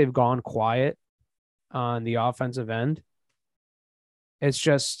not like they've gone quiet on the offensive end. It's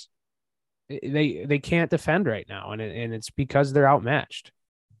just, they can't defend right now. And it's because they're outmatched.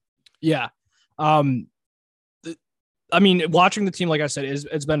 Yeah. I mean, watching the team, like I said,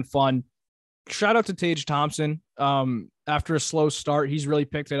 it's been fun. Shout out to Tage Thompson. After a slow start, he's really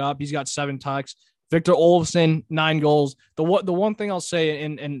picked it up. He's got 7 tucks. Victor Olofsson, 9 goals. The one thing I'll say,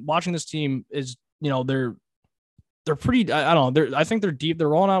 and watching this team is, they're pretty. I don't know. I think they're deep. They're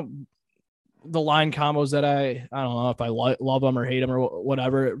rolling out the line combos that I don't know if I love them or hate them or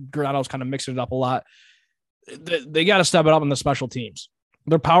whatever. Granato's kind of mixing it up a lot. They got to step it up in the special teams.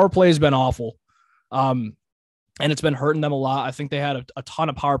 Their power play has been awful. And it's been hurting them a lot. I think they had a ton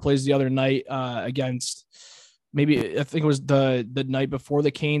of power plays the other night against, maybe I think it was the night before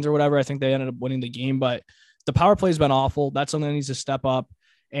the Canes or whatever. I think they ended up winning the game, but the power play has been awful. That's something that needs to step up.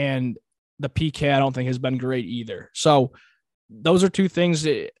 And the PK, I don't think, has been great either. So those are 2 things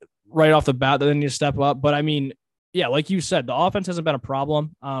that right off the bat that they need to step up. But I mean, yeah, like you said, the offense hasn't been a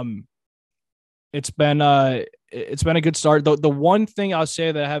problem. It's been a good start. The one thing I'll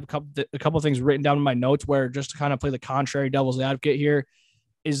say that I have a couple of things written down in my notes where just to kind of play the contrary devil's advocate here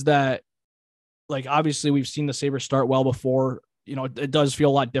is that, like, obviously we've seen the Sabres start well before. You know, it does feel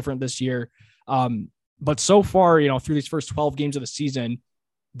a lot different this year. But so far, you know, through these first 12 games of the season,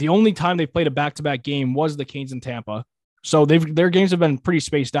 the only time they've played a back-to-back game was the Canes and Tampa. So their games have been pretty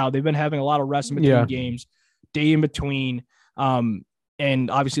spaced out. They've been having a lot of rest in between games, day in between.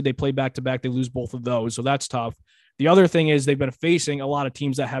 And obviously they play back-to-back. They lose both of those. So that's tough. The other thing is they've been facing a lot of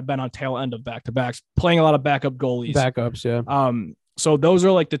teams that have been on tail end of back-to-backs, playing a lot of backup goalies. Backups, yeah. So those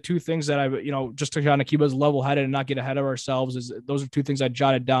are like the two things that I, you know, just to kind of keep us level-headed and not get ahead of ourselves, is those are two things I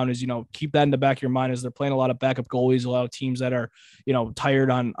jotted down is, you know, keep that in the back of your mind as they're playing a lot of backup goalies, a lot of teams that are, you know, tired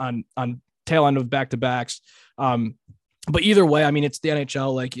on tail end of back-to-backs. But either way, I mean, it's the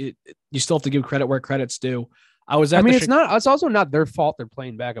NHL. Like, you still have to give credit where credit's due. It's also not their fault they're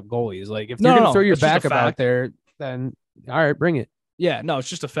playing backup goalies. Like, if you're going to throw your backup out there, then all right, bring it. Yeah, no, it's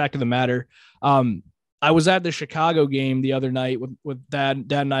just a fact of the matter. I was at the Chicago game the other night with Dad.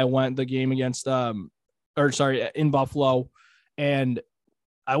 Dad and I went the game against in Buffalo, and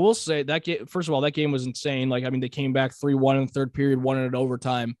I will say that game, first of all, that game was insane. Like, I mean, they came back 3-1 in the third period, won it in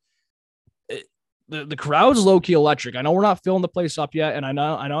overtime. The crowd's low key electric. I know we're not filling the place up yet, and I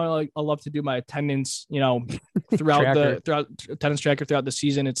know I love to do my attendance, you know, throughout attendance tracker throughout the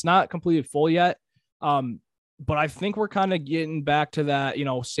season. It's not completely full yet. But I think we're kind of getting back to that, you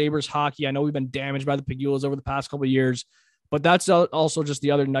know, Sabres hockey. I know we've been damaged by the Pegulas over the past couple of years, but that's also just the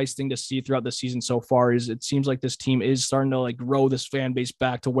other nice thing to see throughout the season so far is it seems like this team is starting to like grow this fan base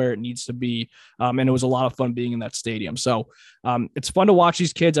back to where it needs to be. And it was a lot of fun being in that stadium. So it's fun to watch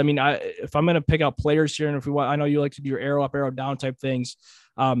these kids. I mean, if I'm going to pick out players here, and if we want, I know you like to do your arrow up, arrow down type things.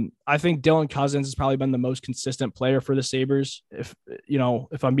 I think Dylan Cozens has probably been the most consistent player for the Sabres. If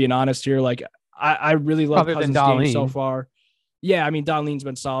I'm being honest here, like, I really love Cousins' game so far. Yeah, I mean, Dahlin's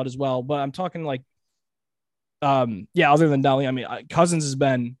been solid as well, but I'm talking like, other than Dahlin, I mean, Cozens has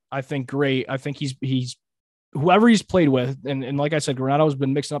been, I think, great. I think he's whoever he's played with, and like I said, Granato has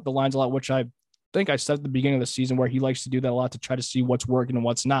been mixing up the lines a lot, which I think I said at the beginning of the season where he likes to do that a lot to try to see what's working and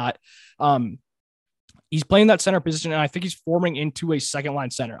what's not. He's playing that center position, and I think he's forming into a second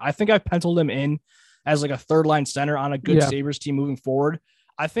line center. I think I've penciled him in as like a third line center on a good Sabres team moving forward.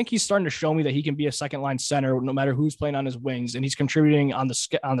 I think he's starting to show me that he can be a second line center no matter who's playing on his wings, and he's contributing on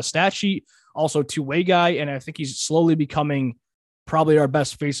the stat sheet, also two-way guy. And I think he's slowly becoming probably our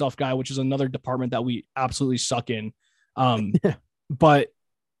best faceoff guy, which is another department that we absolutely suck in. But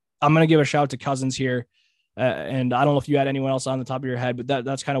I'm going to give a shout out to Cozens here. And I don't know if you had anyone else on the top of your head, but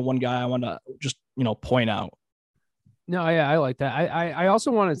that's kind of one guy I want to just, point out. No, yeah, I like that. I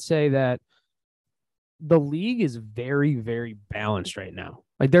also want to say that the league is very, very balanced right now.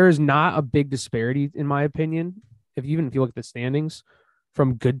 Like, there is not a big disparity, in my opinion, if you look at the standings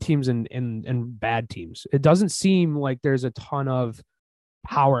from good teams and bad teams. It doesn't seem like there's a ton of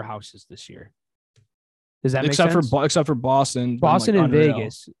powerhouses this year. Does that make sense? Except for Boston. Boston and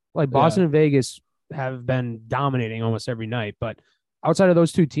Vegas. Like, Boston and Vegas have been dominating almost every night. But outside of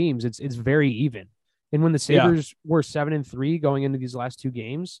those two teams, it's very even. And when the Sabres were 7-3 going into these last two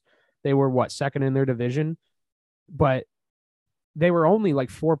games, they were second in their division, but they were only like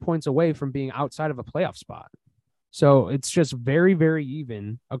 4 points away from being outside of a playoff spot. So it's just very, very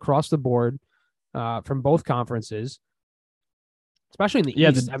even across the board from both conferences, especially in the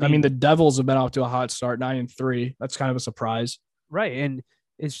East. I mean, the Devils have been off to a hot start, 9-3. That's kind of a surprise. Right. And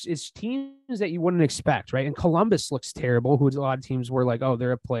it's teams that you wouldn't expect, right? And Columbus looks terrible, who a lot of teams were like, oh,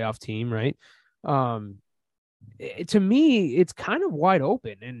 they're a playoff team, right? To me, it's kind of wide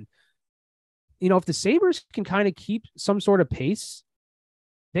open. And if the Sabres can kind of keep some sort of pace,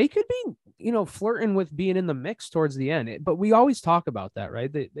 they could be, flirting with being in the mix towards the end. But we always talk about that,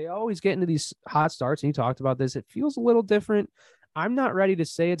 right? They always get into these hot starts, and you talked about this. It feels a little different. I'm not ready to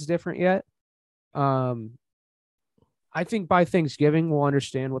say it's different yet. I think by Thanksgiving, we'll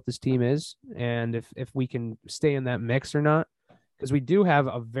understand what this team is and if we can stay in that mix or not, because we do have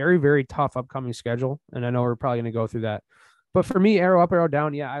a very, very tough upcoming schedule, and I know we're probably going to go through that. But for me, arrow up, arrow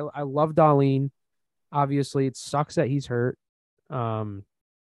down, yeah, I love Dahlin. Obviously, it sucks that he's hurt.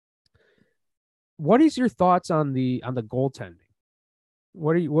 What is your thoughts on the goaltending?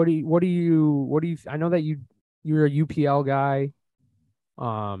 What do you? I know that you're a UPL guy.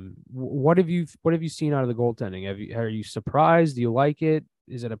 What have you seen out of the goaltending? Are you surprised? Do you like it?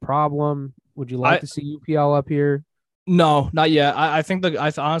 Is it a problem? Would you like to see UPL up here? No, not yet. I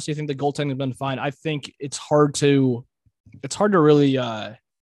honestly think the goaltending has been fine. I think it's hard to really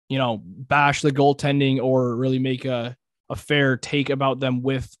bash the goaltending or really make a fair take about them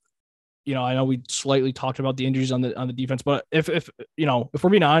with, I know we slightly talked about the injuries on the defense, but if we're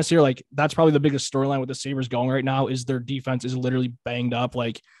being honest here, like that's probably the biggest storyline with the Sabres going right now is their defense is literally banged up.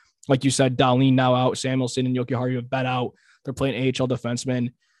 Like you said, Dahlin now out, Samuelsson and Jokiharju have been out. They're playing AHL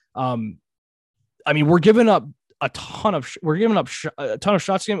defensemen. I mean, we're giving up a ton of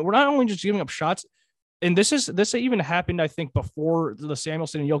shots. We're not only just giving up shots, and this even happened, I think, before the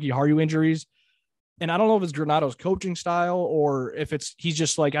Samuelsson and Jokiharju injuries. And I don't know if it's Granato's coaching style or if he's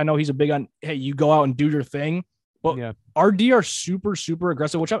just like, I know he's a big on, hey, you go out and do your thing. But yeah. RD are super, super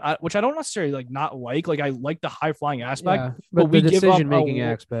aggressive, which I don't necessarily like I like the high flying aspect, yeah, but we give decision-making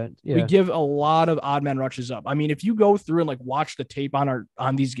aspect. Yeah. We give a lot of odd man rushes up. I mean, if you go through and like watch the tape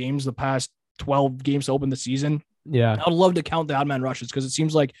on these games, the past 12 games to open the season, yeah, I'd love to count the odd man rushes because it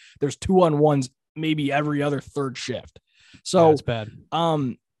seems like there's 2-on-1s maybe every other third shift. So that's bad.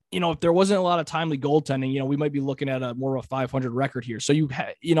 If there wasn't a lot of timely goaltending, we might be looking at a more of a 500 record here. So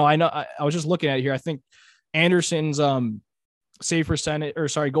I know I was just looking at it here. I think Anderson's save percentage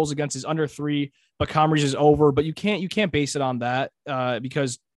goals against is under 3, but Comrie's is over. But you can't base it on that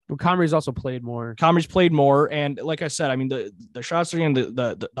because Comrie's also played more. Comrie's played more, and like I said, I mean the shots are in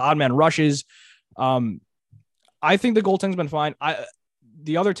the odd man rushes. I think the goaltending's been fine.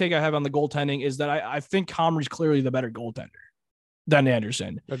 The other take I have on the goaltending is that I think Comrie's clearly the better goaltender than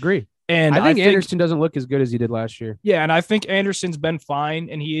Anderson. Agree. And I think Anderson doesn't look as good as he did last year. Yeah, and I think Anderson's been fine,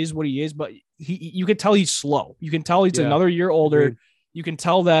 and he is what he is, but you can tell he's slow. You can tell he's another year older. Agreed. You can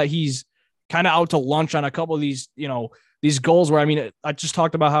tell that he's kind of out to lunch on a couple of these, these goals where, I mean, I just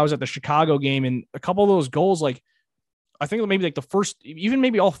talked about how I was at the Chicago game, and a couple of those goals, like, I think maybe like the first, even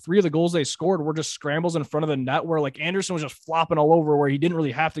maybe all 3 of the goals they scored were just scrambles in front of the net where like Anderson was just flopping all over where he didn't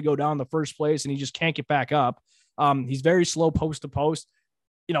really have to go down in the first place and he just can't get back up. He's very slow post to post.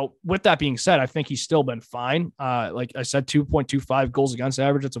 With that being said, I think he's still been fine. Like I said, 2.25 goals against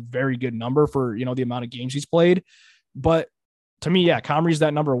average. That's a very good number for, the amount of games he's played. But to me, yeah, Comrie's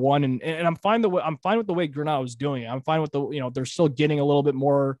that number 1. And I'm fine with the way Granato is doing it. I'm fine with they're still getting a little bit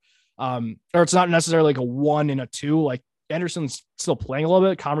more, or it's not necessarily like a 1 and a 2. Like Anderson's still playing a little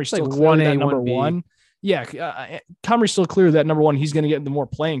bit. Comrie's still like clear that number 1. Yeah. Comrie's still clear that number 1. He's going to get the more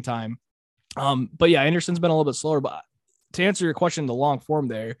playing time. But yeah, Anderson's been a little bit slower, but to answer your question, the long form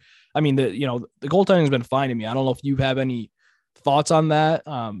there, I mean, the goaltending has been fine to me. I don't know if you have any thoughts on that.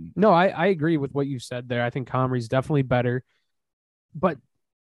 No, I agree with what you said there. I think Comrie's definitely better, but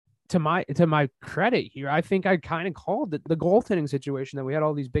to my credit here, I think I kind of called the goaltending situation that we had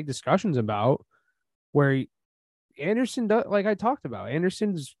all these big discussions about where Anderson does, like I talked about,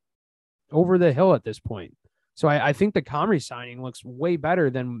 Anderson's over the hill at this point. So I think the Comrie signing looks way better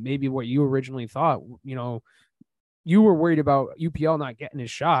than maybe what you originally thought. You were worried about UPL not getting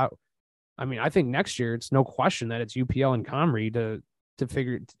his shot. I mean, I think next year it's no question that it's UPL and Comrie to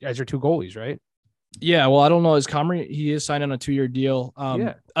figure as your 2 goalies, right? Yeah, well, I don't know. Is Comrie, he is signed on a 2-year deal.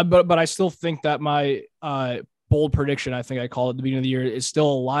 Yeah. But I still think that my bold prediction, I think I called it at the beginning of the year, is still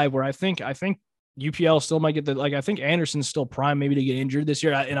alive. Where I think UPL still might get I think Anderson's still prime maybe to get injured this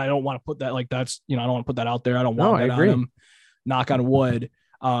year. And I don't want to put that I don't want to put that out there. I don't want that on him. Knock on wood.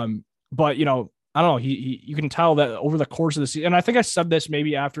 But I don't know. You can tell that over the course of the season, and I think I said this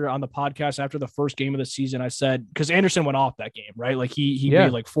maybe on the podcast after the first game of the season. I said because Anderson went off that game, right? Like he made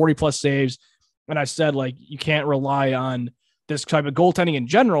like 40 plus saves, and I said like you can't rely on this type of goaltending in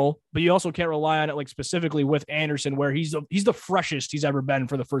general, but you also can't rely on it like specifically with Anderson, where he's the freshest he's ever been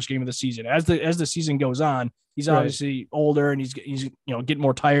for the first game of the season. As the season goes on, he's obviously older and he's getting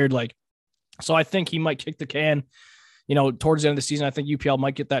more tired. Like, so I think he might kick the can. Towards the end of the season, I think UPL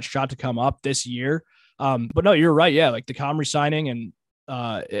might get that shot to come up this year. But no, you're right. Yeah. Like the Comrie signing and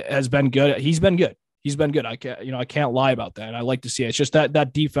it has been good. He's been good. I can't lie about that. And I like to see it. It's just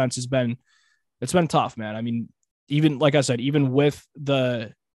that defense it's been tough, man. I mean, even like I said, even with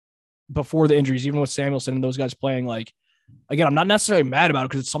before the injuries, even with Samuelsson and those guys playing, like, again, I'm not necessarily mad about it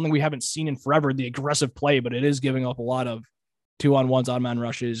because it's something we haven't seen in forever, the aggressive play, but it is giving up a lot of 2-on-1s, odd-man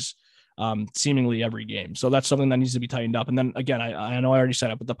rushes, seemingly every game. So that's something that needs to be tightened up. And then again, I know I already said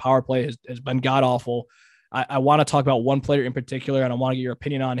it, but the power play has been god awful. I want to talk about one player in particular, and I want to get your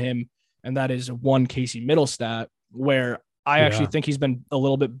opinion on him. And that is one Casey Middlestat, where I actually think he's been a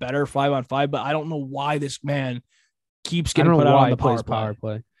little bit better 5-on-5, but I don't know why this man keeps getting put out on the power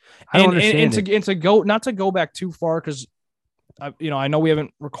play. I don't understand and to go, not to go back too far, because I know we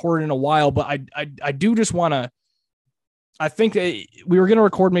haven't recorded in a while, but I do just want to. I think we were going to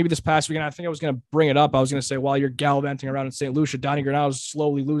record maybe this past weekend. I think I was going to bring it up. I was going to say, while you're gallivanting around in St. Lucia, Donnie Granato is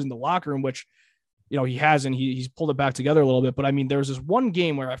slowly losing the locker room, which he hasn't. He's pulled it back together a little bit. But I mean, there was this one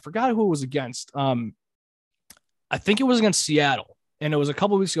game where I forgot who it was against. I think it was against Seattle. And it was a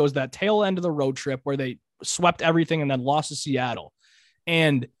couple of weeks ago. It was that tail end of the road trip where they swept everything and then lost to Seattle.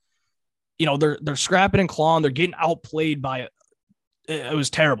 And, they're scrapping and clawing. They're getting outplayed by it. It was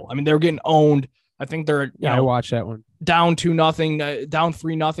terrible. I mean, they were getting owned. I think they're I watched that one. Down 2-0, down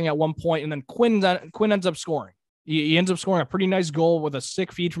 3-0 at one point, and then Quinn ends up scoring. He ends up scoring a pretty nice goal with a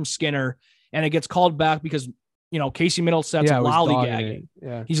sick feed from Skinner, and it gets called back because Casey Middleset's lollygagging.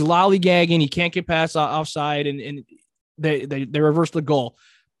 Yeah, he's lollygagging. He can't get past offside, and they reverse the goal.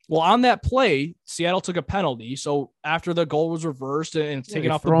 Well, on that play, Seattle took a penalty. So after the goal was reversed and taken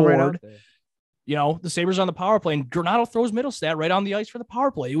off the board, the Sabres on the power play, and Granato throws Middlestat right on the ice for the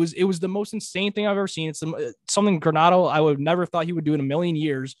power play. It was the most insane thing I've ever seen. It's something Granato I would have never thought he would do in a million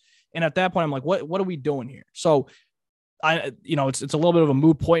years. And at that point, I'm like, what are we doing here? So it's a little bit of a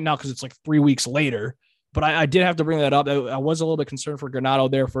moot point now because it's like 3 weeks later. But I did have to bring that up. I was a little bit concerned for Granato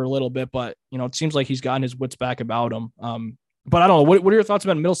there for a little bit, but it seems like he's gotten his wits back about him. But I don't know. What are your thoughts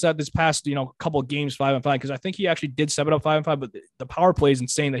about Middlestat this past couple of games 5-5? Because I think he actually did step it up 5-5, but the power play is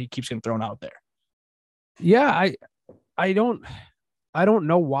insane that he keeps getting thrown out there. Yeah, I don't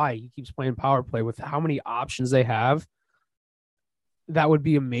know why he keeps playing power play with how many options they have. That would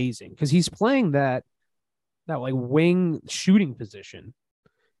be amazing because he's playing that like wing shooting position.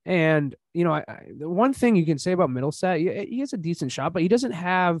 And the one thing you can say about Middlestat, he has a decent shot, but he doesn't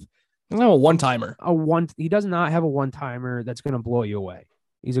have a one-timer. He does not have a one-timer that's going to blow you away.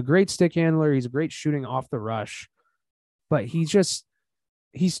 He's a great stick handler. He's a great shooting off the rush, but he's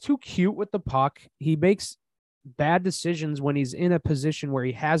too cute with the puck. He makes bad decisions when he's in a position where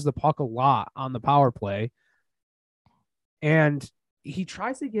he has the puck a lot on the power play. And he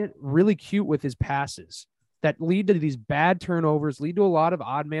tries to get really cute with his passes that lead to these bad turnovers, lead to a lot of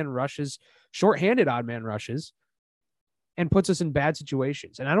odd man rushes, shorthanded odd man rushes, and puts us in bad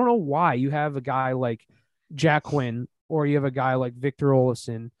situations. And I don't know why you have a guy like Jack Quinn or you have a guy like Victor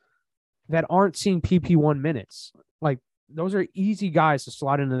Olofsson that aren't seeing PP1 minutes. Like, those are easy guys to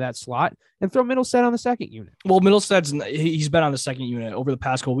slot into that slot and throw Middlestat on the second unit. Well, he's been on the second unit over the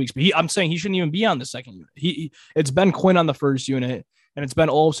past couple of weeks, but I'm saying he shouldn't even be on the second unit. It's been Quinn on the first unit, and it's been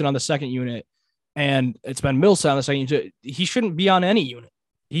Olofsson on the second unit, and it's been Middlestat on the second unit. He shouldn't be on any unit.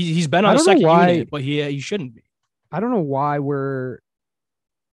 He's been on the second unit, but he shouldn't be. I don't know why what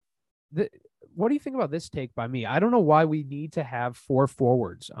do you think about this take by me? I don't know why we need to have 4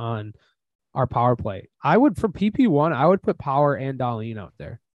 forwards on our power play. I would, for PP1, I would put Power and Dahlin out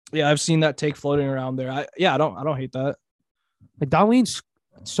there. Yeah, I've seen that take floating around there. I don't hate that. Like, Dahlin's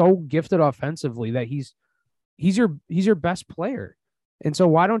so gifted offensively that he's your best player. And so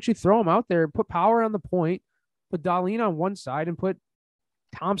why don't you throw him out there, put Power on the point, put Dahlin on one side and put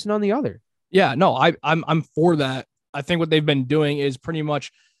Thompson on the other? Yeah, no, I'm for that. I think what they've been doing is pretty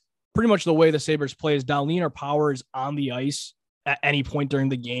much the way the Sabres play is Dahlin or Power is on the ice at any point during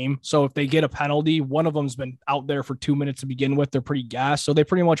the game. So if they get a penalty, one of them's been out there for 2 minutes to begin with. They're pretty gassed. So they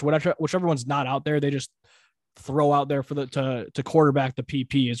pretty much whichever one's not out there, they just throw out there for to quarterback the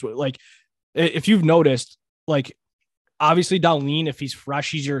PP. Is like, if you've noticed, like, obviously Dahlin, if he's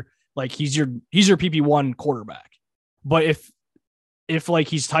fresh, he's your PP1 quarterback. But if like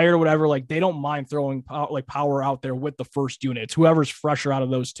he's tired or whatever, like, they don't mind throwing Power out there with the first unit. It's whoever's fresher out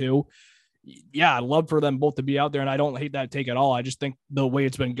of those two. Yeah, I'd love for them both to be out there, and I don't hate that take at all. I just think the way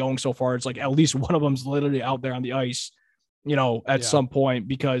it's been going so far, it's like at least one of them's literally out there on the ice, at some point,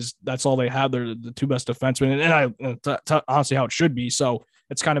 because that's all they have. They're the 2 best defensemen, and honestly how it should be. So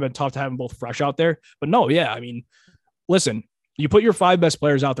it's kind of been tough to have them both fresh out there. But no, yeah, I mean, listen, you put your 5 best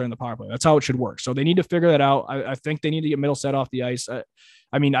players out there in the power play. That's how it should work. So they need to figure that out. I think they need to get Middlestat off the ice.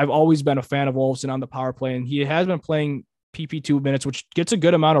 I mean, I've always been a fan of Olofsson on the power play, and he has been playing PP2 minutes, which gets a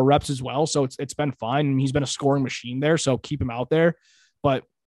good amount of reps as well. So it's been fine. And he's been a scoring machine there. So keep him out there, but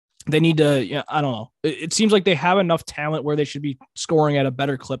they need to, I don't know. It seems like they have enough talent where they should be scoring at a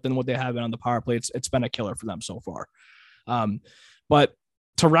better clip than what they have been on the power play. It's been a killer for them so far. But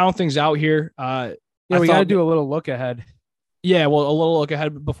to round things out here, we got to do a little look ahead. Yeah, well, a little look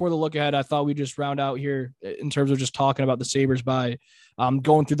ahead. Before the look ahead, I thought we'd just round out here in terms of just talking about the Sabres by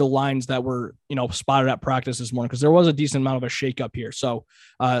going through the lines that were, spotted at practice this morning, because there was a decent amount of a shakeup here. So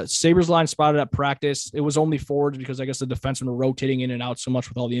Sabres line spotted at practice. It was only forwards because I guess the defensemen were rotating in and out so much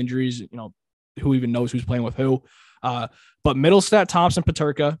with all the injuries. Who even knows who's playing with who? But Middlestat, Thompson,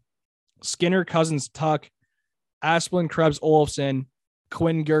 Peterka, Skinner, Cousins, Tuck, Asplund, Krebs, Olofsson,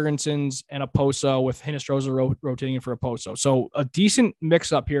 Quinn, Girgensons, and Oposo, with Hinostroza rotating in for Oposo. So a decent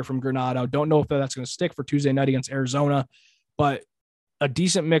mix-up here from Granato. Don't know if that's going to stick for Tuesday night against Arizona, but a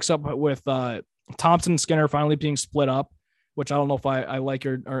decent mix-up with Thompson and Skinner finally being split up, which I don't know if I like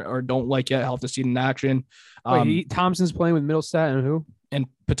or don't like yet. I'll have to see it in action. Thompson's playing with Middlestat and who? And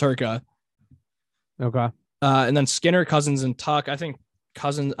Paterka. Okay. And then Skinner, Cousins, and Tuck. I think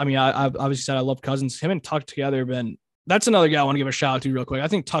Cousins. I mean, I've obviously said I love Cousins. Him and Tuck together have been. That's another guy I want to give a shout out to real quick. I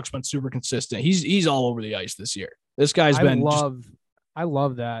think Tuck's been super consistent. He's all over the ice this year. This guy's been. I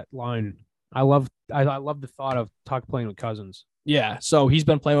love that line. I love the thought of Tuck playing with Cousins. Yeah, so he's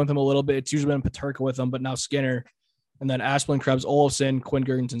been playing with him a little bit. It's usually been Paterka with him, but now Skinner, and then Asplund, Krebs, Olofsson, Quinn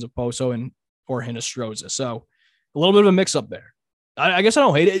Gergensen, Poso, and or Hinostroza. So a little bit of a mix up there. I guess I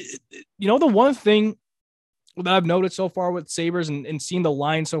don't hate it. You know, the one thing that I've noticed so far with Sabres and seeing the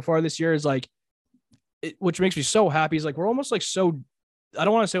line so far this year is like, which makes me so happy, is like we're almost like so. I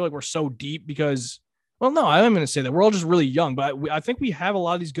don't want to say like we're so deep because. Well, no, I'm going to say that we're all just really young, but I think we have a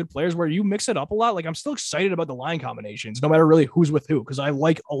lot of these good players where you mix it up a lot. Like I'm still excited about the line combinations, no matter really who's with who, because I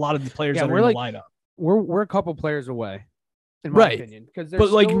like a lot of the players that are in the lineup. We're a couple players away, in my opinion. But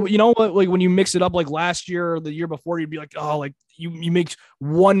like you know what, like when you mix it up, like last year or the year before, you'd be like, oh, like you make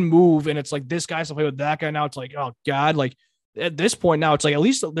one move and it's like this guy has to play with that guy. Now it's like, oh God, like at this point now it's like at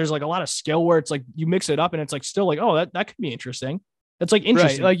least there's like a lot of skill where it's like you mix it up and it's like still like, oh, that could be interesting. It's like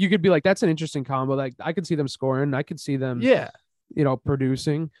interesting. Right. Like you could be like, that's an interesting combo. Like I could see them scoring. I could see them,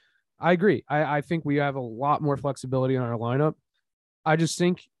 producing. I agree. I think we have a lot more flexibility in our lineup. I just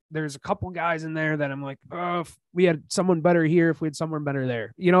think there's a couple guys in there that I'm like, oh, if we had someone better here, if we had someone better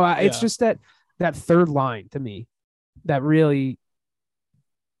there, it's just that third line to me that really,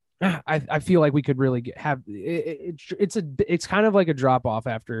 I feel like we could really have it's kind of like a drop off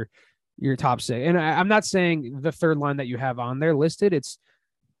after your top six. And I'm not saying the third line that you have on there listed. It's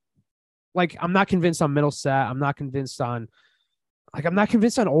like, I'm not convinced on Middlestat. I'm not convinced on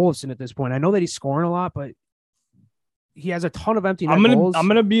Olofsson at this point. I know that he's scoring a lot, but he has a ton of empty net goals. I'm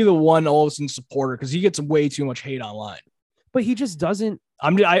going to be the one Olofsson supporter because he gets way too much hate online. But he just doesn't.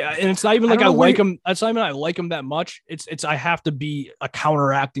 And it's not even like I like him. That's not even I like him that much. It's I have to be a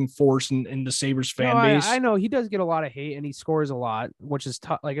counteracting force in the Sabres fan base. I know he does get a lot of hate and he scores a lot, which is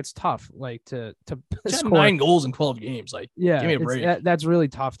tough. Like it's tough, like to score 9 goals in 12 games. Like, give me a break. That's really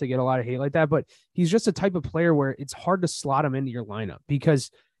tough to get a lot of hate like that. But he's just a type of player where it's hard to slot him into your lineup because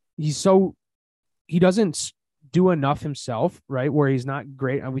he doesn't do enough himself, right? Where he's not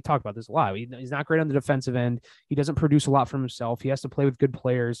great. And we talk about this a lot. He's not great on the defensive end. He doesn't produce a lot from himself. He has to play with good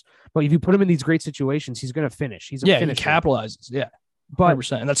players. But if you put him in these great situations, he's going to finish. He's a finisher. He capitalizes. Yeah. But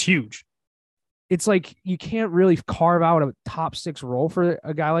 100%. And that's huge. It's like you can't really carve out a top 6 role for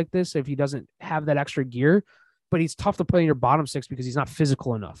a guy like this if he doesn't have that extra gear. But he's tough to play in your bottom 6 because he's not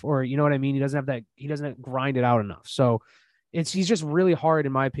physical enough. Or you know what I mean? He doesn't grind it out enough. So he's just really hard,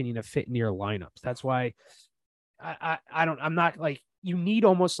 in my opinion, to fit into your lineups. That's why I'm not like, you need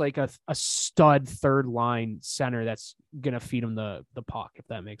almost like a stud third line center that's going to feed him the puck, if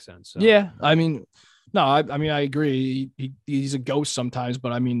that makes sense. So. Yeah. I mean, no, I agree. He's a ghost sometimes,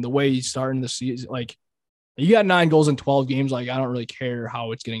 but I mean, the way he's starting the season, like you got 9 goals in 12 games. Like, I don't really care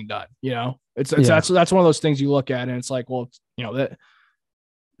how it's getting done. That's one of those things you look at and it's like, well, that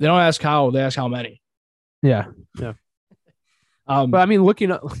they don't ask how, they ask how many. Yeah. Yeah. But I mean,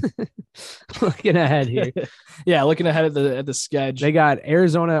 looking ahead here. Yeah, looking ahead at the schedule. They got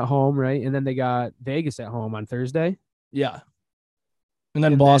Arizona at home, right? And then they got Vegas at home on Thursday. Yeah. And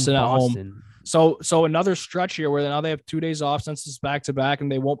then Boston at home. So another stretch here where now they have 2 days off since it's back-to-back and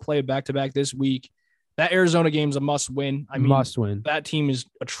they won't play back-to-back this week. That Arizona game's a must-win. I mean, must-win. That team is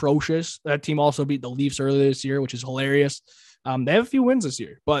atrocious. That team also beat the Leafs earlier this year, which is hilarious. They have a few wins this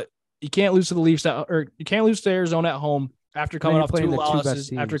year, but you can't lose to the Leafs or you can't lose to Arizona at home. After coming off 2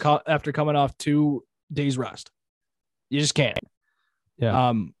 losses, after coming off 2 days rest, you just can't. Yeah.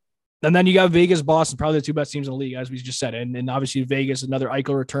 And then you got Vegas, Boston, probably the 2 best teams in the league, as we just said, and obviously Vegas, another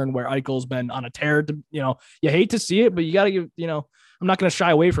Eichel return where Eichel's been on a tear. You hate to see it, but you got to give. I'm not going to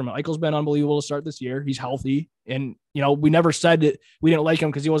shy away from it. Eichel's been unbelievable to start this year. He's healthy, and we never said that we didn't like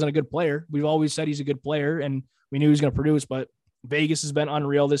him because he wasn't a good player. We've always said he's a good player, and we knew he was going to produce. But Vegas has been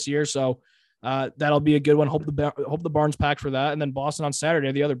unreal this year, so. That'll be a good one. Hope the barn's packed for that. And then Boston on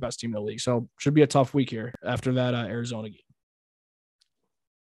Saturday, the other best team in the league. So should be a tough week here after that Arizona game.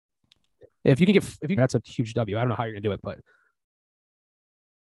 If you that's a huge W. I don't know how you're gonna do it, but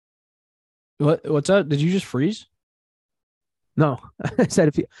what's that? Did you just freeze? No, I said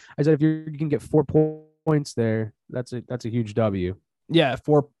if you can get 4 points there, that's a huge W. Yeah,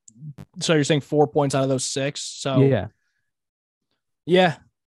 4. So you're saying 4 points out of those 6. So yeah.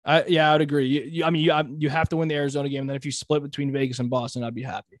 I would agree. You have to win the Arizona game. And then if you split between Vegas and Boston, I'd be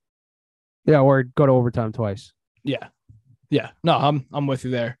happy. Yeah, or go to overtime twice. Yeah. No, I'm with you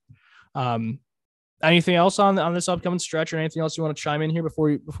there. Anything else on this upcoming stretch, or anything else you want to chime in here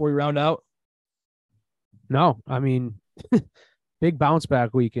before we round out? No, I mean, big bounce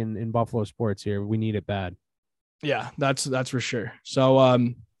back week in Buffalo sports here. We need it bad. Yeah, that's for sure. So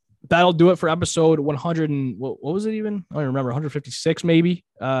that'll do it for episode 100 and what was it even? I don't remember, 156 maybe.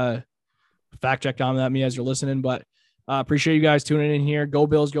 Fact check on that, me as you're listening, but appreciate you guys tuning in here. Go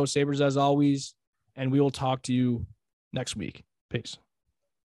Bills, go Sabres as always, and we will talk to you next week. Peace.